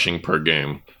rushing per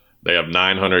game. They have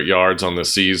 900 yards on the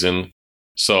season.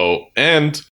 So,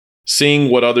 and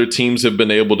seeing what other teams have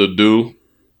been able to do,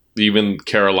 even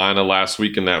Carolina last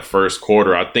week in that first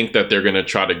quarter, I think that they're going to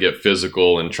try to get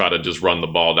physical and try to just run the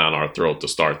ball down our throat to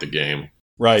start the game.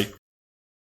 Right.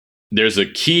 There's a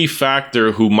key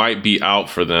factor who might be out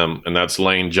for them, and that's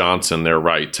Lane Johnson, their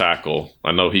right tackle.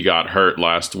 I know he got hurt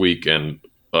last week, and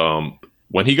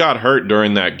when he got hurt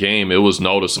during that game, it was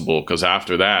noticeable because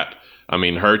after that,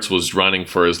 Hurts was running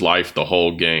for his life the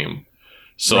whole game.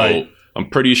 So right. I'm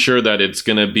pretty sure that it's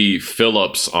going to be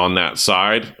Phillips on that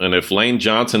side. And if Lane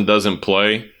Johnson doesn't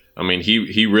play,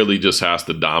 he really just has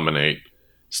to dominate,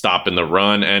 stopping the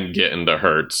run and getting to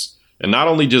Hurts. And not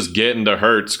only just getting to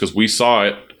Hurts, because we saw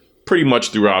it pretty much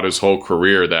throughout his whole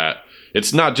career that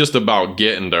it's not just about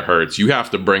getting to Hurts. You have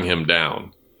to bring him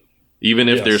down. Even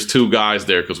if there's 2 guys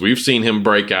there, because we've seen him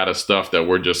break out of stuff that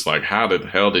we're just like, how the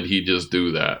hell did he just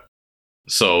do that?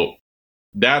 So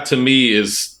that to me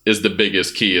is the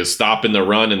biggest key, is stopping the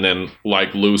run, and then,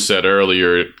 like Lou said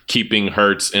earlier, keeping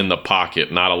Hurts in the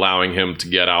pocket, not allowing him to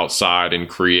get outside and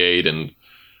create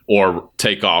or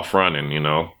take off running,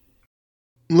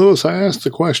 Lewis, I asked the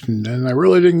question, and I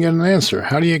really didn't get an answer.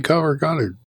 How do you cover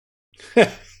Goddard?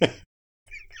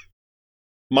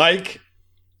 Mike,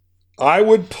 I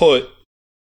would put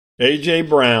A.J.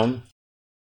 Brown,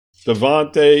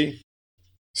 Devontae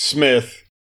Smith,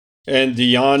 and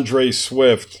DeAndre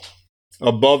Swift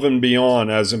above and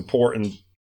beyond as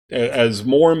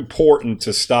more important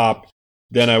to stop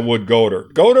than I would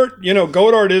Goddard.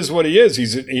 Goddard is what he is.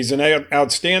 He's an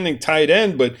outstanding tight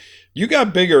end, but you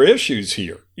got bigger issues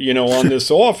here, on this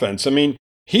offense. I mean,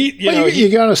 you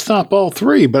got to stop all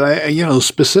three, but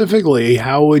specifically,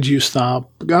 how would you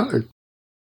stop Goddard?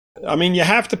 I mean, you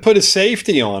have to put a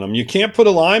safety on him. You can't put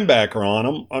a linebacker on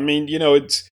him. I mean,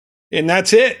 and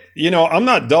that's it. I'm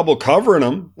not double covering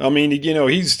him. I mean,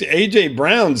 he's A.J.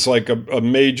 Brown's like a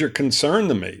major concern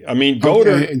to me. I mean,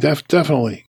 Goddard. Okay,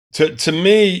 definitely. To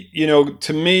me,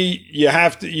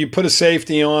 you put a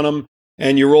safety on him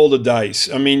and you roll the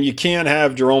dice. I mean, you can't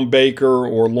have Jerome Baker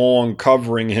or Long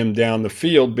covering him down the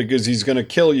field because he's going to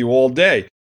kill you all day.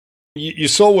 You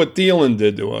saw what Thielen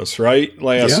did to us, right,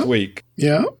 last week.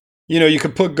 Yeah. You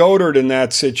could put Goddard in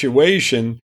that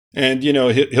situation and,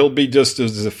 he'll be just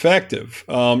as effective.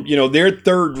 Their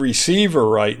third receiver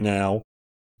right now,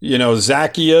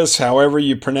 Zacchaeus, however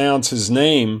you pronounce his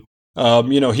name,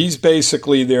 he's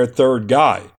basically their third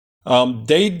guy.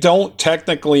 They don't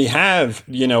technically have,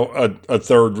 a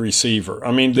third receiver.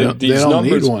 I mean, these they don't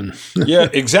numbers. Need one. Yeah,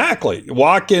 exactly.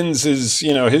 Watkins is,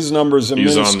 his numbers are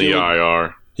minuscule. He's on the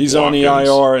IR. He's on the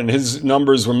IR, and his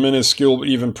numbers were minuscule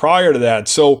even prior to that.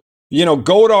 So,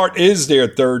 Goddard is their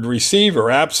third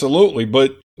receiver, absolutely.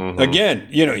 But again,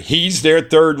 he's their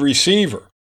third receiver.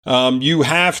 You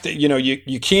have to,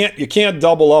 you can't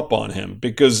double up on him,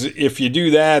 because if you do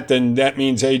that, then that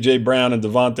means A.J. Brown and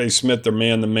Devontae Smith are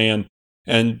man-to-man,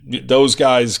 and those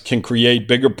guys can create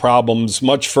bigger problems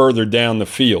much further down the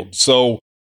field. So,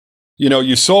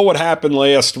 you saw what happened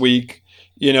last week.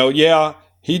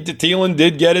 Thielen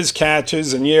did get his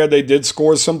catches, and they did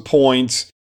score some points.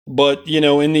 But,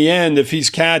 in the end, if he's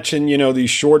catching, these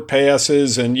short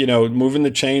passes and, moving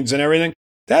the chains and everything,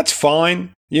 that's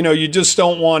fine. You just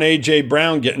don't want A.J.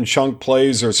 Brown getting chunk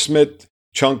plays or Smith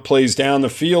chunk plays down the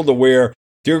field to where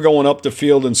they're going up the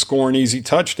field and scoring easy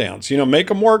touchdowns. Make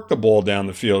them work the ball down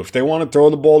the field. If they want to throw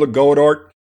the ball to Goddard,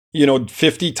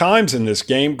 50 times in this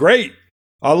game, great.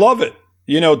 I love it.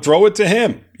 Throw it to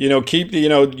him.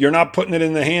 You're not putting it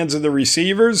in the hands of the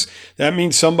receivers. That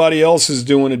means somebody else is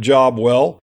doing a job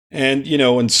well. And,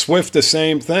 and Swift, the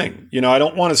same thing. I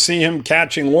don't want to see him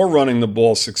catching or running the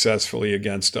ball successfully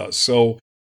against us. So,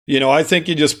 I think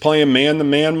you just play him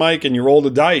man-to-man, Mike, and you roll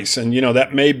the dice. And,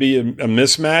 that may be a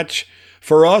mismatch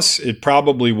for us. It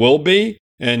probably will be.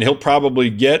 And he'll probably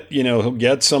get, he'll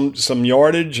get some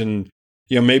yardage and,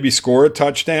 maybe score a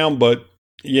touchdown. But,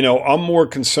 I'm more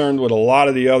concerned with a lot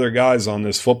of the other guys on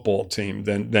this football team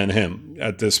than him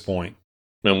at this point.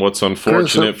 And what's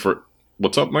unfortunate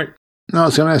what's up, Mike? No, I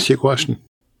was going to ask you a question.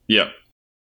 Yeah.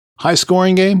 High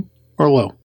scoring game or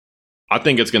low? I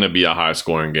think it's going to be a high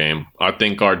scoring game. I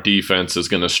think our defense is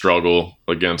going to struggle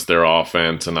against their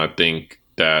offense, and I think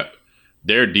that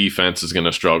their defense is going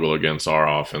to struggle against our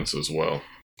offense as well.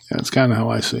 Yeah, that's kind of how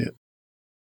I see it.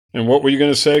 And what were you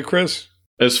going to say, Chris?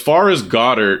 As far as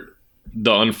Goddard,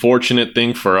 the unfortunate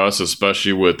thing for us,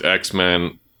 especially with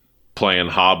X-Men playing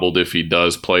hobbled if he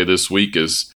does play this week,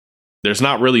 is there's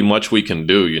not really much we can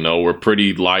do. We're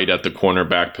pretty light at the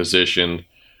cornerback position.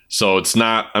 So it's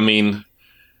not,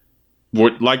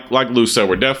 we're like Lou said,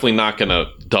 we're definitely not going to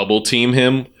double team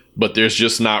him, but there's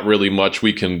just not really much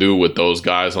we can do with those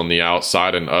guys on the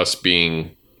outside and us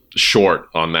being short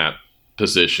on that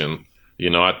position.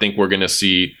 I think we're going to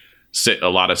see a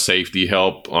lot of safety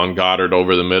help on Goddard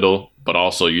over the middle, but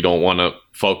also you don't want to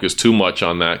focus too much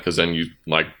on that, because then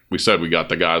like we said, we got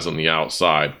the guys on the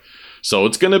outside. So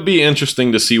it's going to be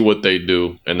interesting to see what they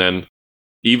do. And then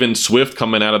even Swift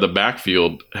coming out of the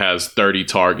backfield has 30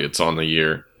 targets on the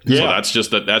year. Yeah.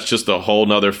 So that's just a whole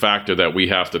nother factor that we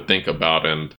have to think about.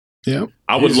 And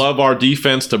I would love our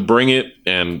defense to bring it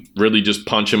and really just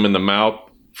punch him in the mouth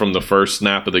from the first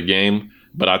snap of the game.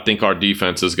 But I think our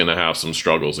defense is going to have some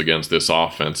struggles against this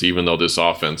offense, even though this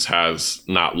offense has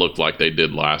not looked like they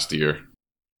did last year.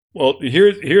 Well,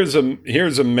 here's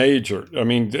a major. I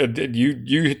mean,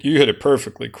 you hit it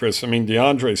perfectly, Chris. I mean,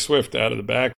 DeAndre Swift out of the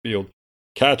backfield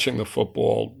catching the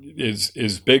football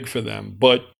is big for them.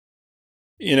 But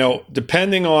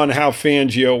depending on how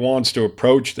Fangio wants to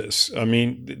approach this, I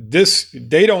mean,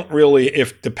 they don't really,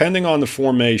 depending on the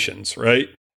formations, right?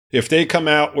 If they come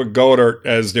out with Goddard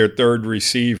as their third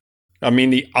receiver, I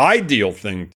mean, the ideal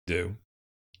thing to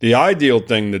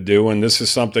do, and this is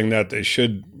something that they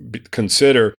should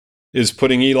consider, is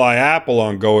putting Eli Apple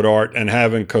on Goddard and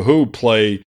having Kahoo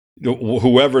play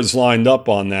whoever's lined up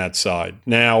on that side.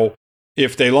 Now,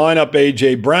 if they line up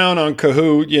A.J. Brown on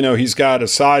Kahoo, he's got a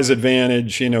size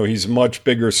advantage. He's a much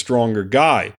bigger, stronger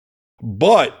guy.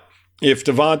 But if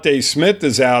Devontae Smith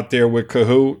is out there with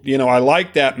Kahoo, I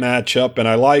like that matchup, and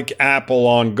I like Apple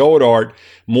on Goddard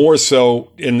more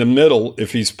so in the middle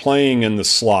if he's playing in the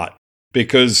slot.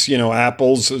 Because,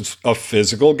 Apple's a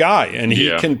physical guy, and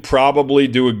he can probably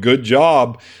do a good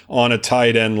job on a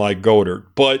tight end like Goddard.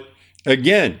 But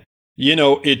again,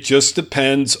 it just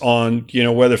depends on,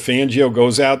 whether Fangio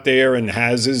goes out there and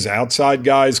has his outside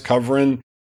guys covering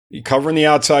the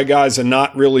outside guys and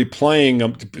not really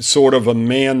playing sort of a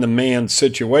man-to-man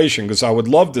situation, because I would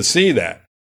love to see that.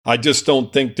 I just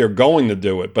don't think they're going to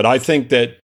do it. But I think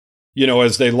that,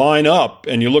 as they line up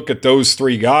and you look at those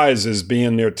three guys as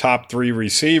being their top three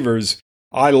receivers,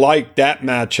 I like that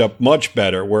matchup much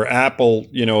better, where Apple,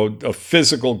 a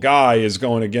physical guy, is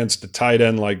going against a tight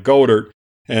end like Goddard.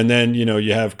 And then,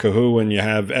 you have Kahoo and you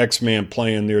have X-Man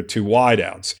playing their two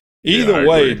wideouts. Either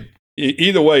way,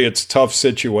 it's a tough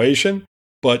situation.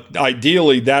 But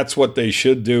ideally, that's what they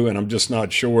should do. And I'm just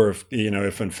not sure if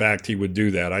in fact he would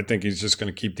do that. I think he's just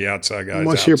going to keep the outside guys.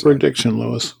 What's your prediction,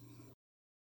 Lewis?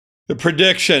 The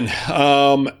prediction,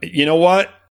 you know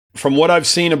what? From what I've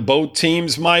seen of both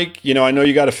teams, Mike, I know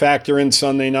you got to factor in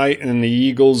Sunday night and the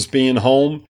Eagles being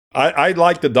home. I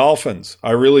like the Dolphins.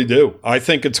 I really do. I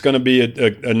think it's going to be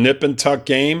a nip and tuck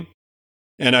game.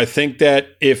 And I think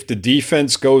that if the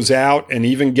defense goes out and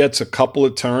even gets a couple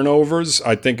of turnovers,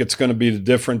 I think it's going to be the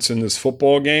difference in this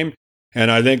football game.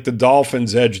 And I think the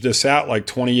Dolphins edge this out like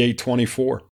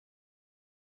 28-24.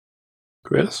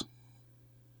 Chris?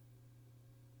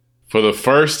 For the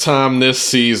first time this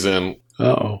season,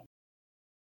 I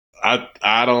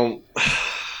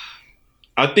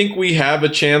think we have a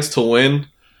chance to win.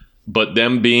 But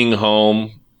them being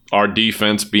home, our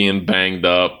defense being banged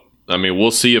up, I mean, we'll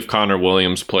see if Connor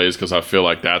Williams plays, because I feel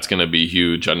like that's going to be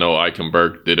huge. I know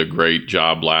Eichenberg did a great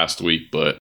job last week,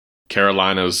 but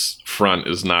Carolina's front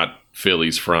is not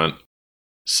Philly's front.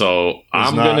 So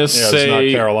I'm going to say... it's not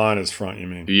Carolina's front, you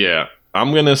mean? Yeah.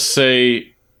 I'm going to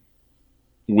say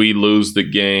we lose the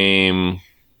game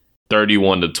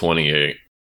 31-28.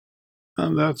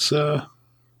 That's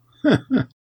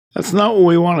that's not what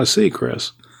we want to see,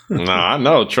 Chris. No, I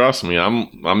know. Trust me.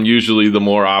 I'm usually the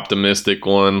more optimistic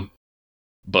one.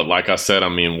 But like I said, I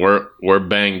mean, we're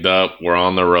banged up. We're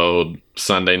on the road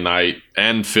Sunday night,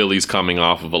 and Philly's coming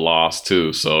off of a loss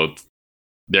too. So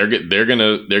they're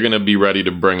gonna be ready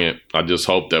to bring it. I just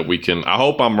hope that we can. I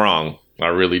hope I'm wrong. I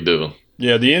really do.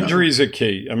 Yeah, the injuries are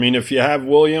key. I mean, if you have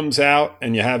Williams out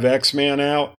and you have X-Man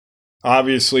out,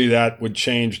 obviously that would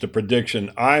change the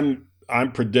prediction. I'm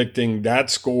predicting that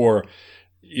score,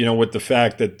 with the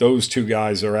fact that those two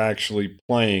guys are actually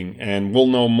playing, and we'll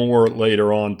know more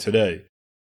later on today.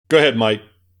 Go ahead, Mike.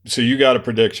 So you got a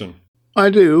prediction? I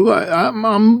do.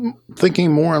 I'm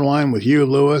thinking more in line with you,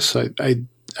 Lewis.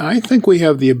 I think we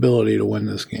have the ability to win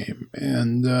this game,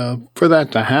 and for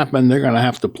that to happen, they're going to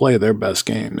have to play their best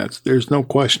game. There's no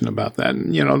question about that.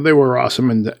 And, they were awesome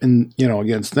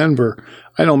against Denver.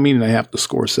 I don't mean they have to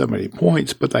score 70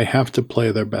 points, but they have to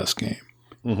play their best game.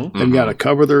 Mm-hmm. They've got to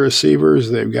cover the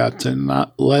receivers. They've got to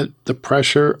not let the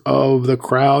pressure of the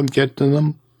crowd get to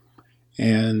them.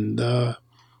 And,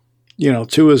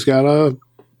 Tua's got to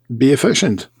be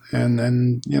efficient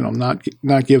and not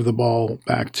give the ball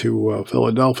back to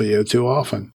Philadelphia too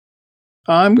often.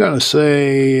 I'm going to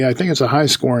say I think it's a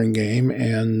high-scoring game,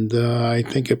 and I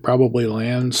think it probably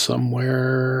lands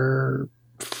somewhere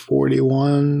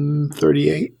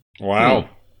 41-38. Wow.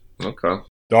 Okay.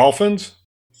 Dolphins?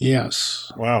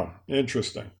 Yes. Wow.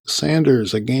 Interesting.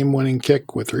 Sanders, a game-winning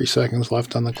kick with 3 seconds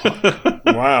left on the clock.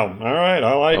 Wow. All right.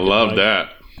 I love that.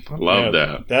 I love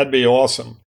that. That'd be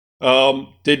awesome.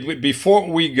 Before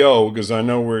we go, because I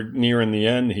know we're nearing the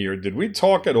end here, did we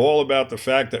talk at all about the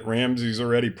fact that Ramsey's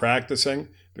already practicing?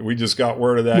 We just got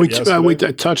word of that yesterday? We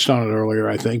touched on it earlier,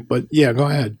 I think. But, yeah, go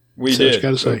ahead. We did.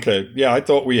 Okay. Yeah, I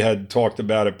thought we had talked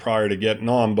about it prior to getting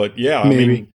on. But, yeah, Maybe. I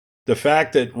mean, the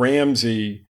fact that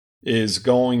Ramsey is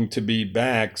going to be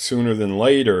back sooner than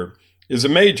later is a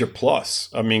major plus,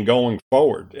 I mean, going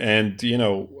forward. And,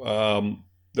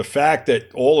 the fact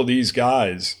that all of these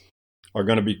guys are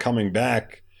going to be coming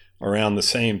back around the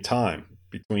same time,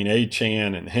 between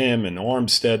Achane and him and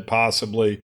Armstead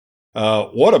possibly.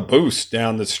 What a boost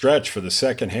down the stretch for the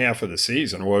second half of the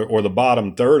season or the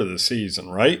bottom third of the season,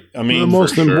 right? I mean, the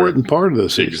most important part of the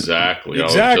season. Exactly. I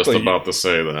was just about to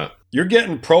say that. You're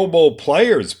getting Pro Bowl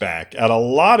players back at a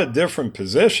lot of different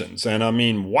positions. And I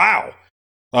mean, wow.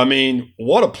 I mean,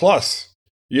 what a plus.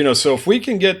 So if we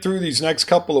can get through these next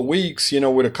couple of weeks,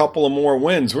 with a couple of more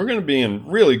wins, we're going to be in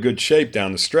really good shape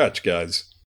down the stretch, guys.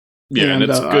 Yeah, and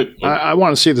it's good. I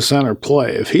want to see the center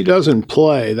play. If he doesn't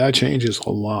play, that changes a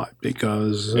lot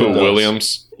because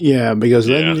Williams. Yeah, because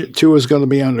then Tua's going to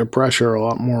be under pressure a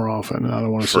lot more often. I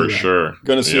don't want to see that. For sure.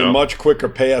 Going to see a much quicker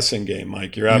passing game,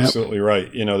 Mike. You're absolutely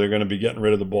right. They're going to be getting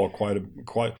rid of the ball quite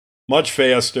much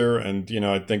faster, and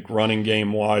I think running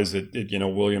game wise,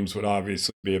 Williams would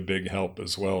obviously be a big help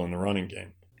as well in the running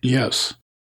game. Yes.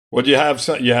 What do you have?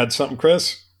 You had something,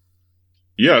 Chris?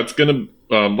 Yeah, it's going to.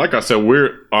 Like I said,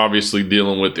 we're obviously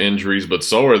dealing with injuries, but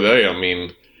so are they. I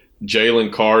mean,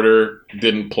 Jalen Carter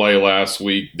didn't play last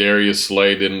week. Darius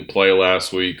Slay didn't play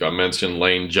last week. I mentioned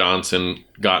Lane Johnson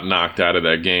got knocked out of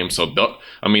that game. So,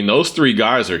 those three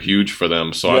guys are huge for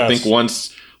them. So yes. I think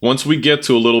once we get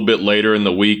to a little bit later in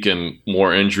the week and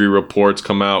more injury reports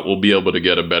come out, we'll be able to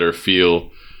get a better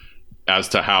feel as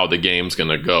to how the game's going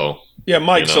to go. Yeah,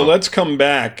 Mike, so let's come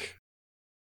back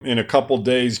in a couple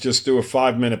days, just do a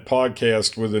 5-minute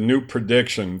podcast with a new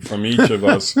prediction from each of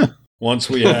us once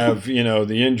we have,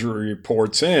 the injury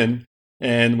reports in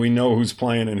and we know who's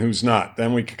playing and who's not.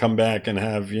 Then we can come back and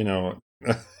have, a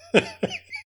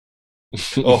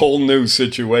whole new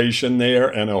situation there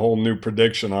and a whole new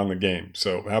prediction on the game.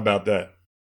 So how about that?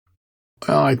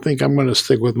 Well, I think I'm going to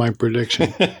stick with my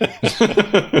prediction.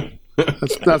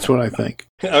 That's what I think.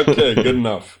 Okay, good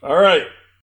enough. All right.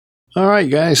 All right,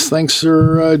 guys. Thanks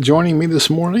for joining me this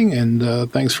morning, and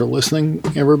thanks for listening,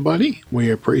 everybody.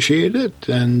 We appreciate it,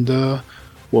 and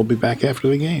we'll be back after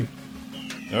the game.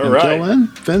 Until then,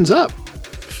 fins up.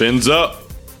 Fins up.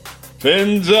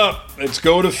 Fins up. Let's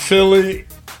go to Philly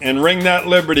and ring that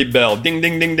Liberty Bell. Ding,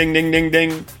 ding, ding, ding, ding, ding,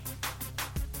 ding.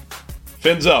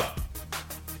 Fins up.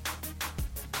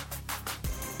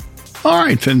 All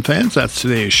right, Fin fans, that's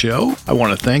today's show. I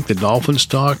want to thank the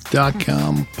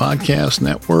DolphinsTalk.com podcast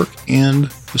network and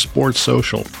the Sports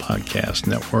Social podcast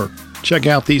network. Check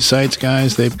out these sites,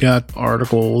 guys. They've got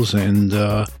articles and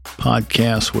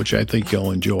podcasts, which I think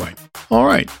you'll enjoy. All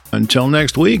right, until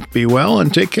next week, be well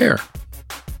and take care.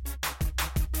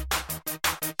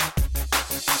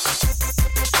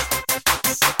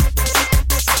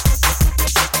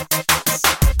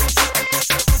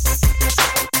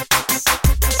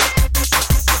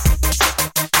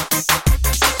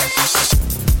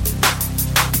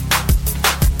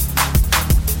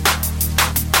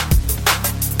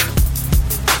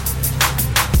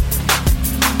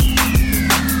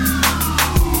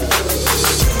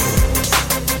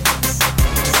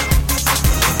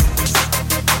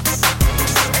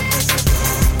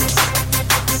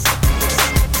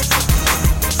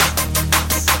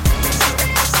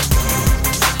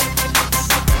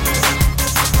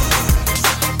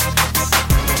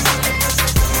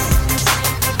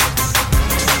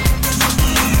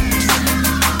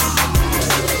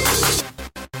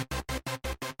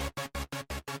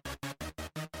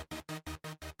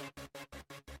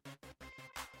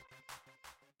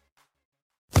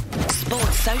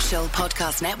 Sports Social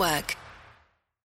Podcast Network.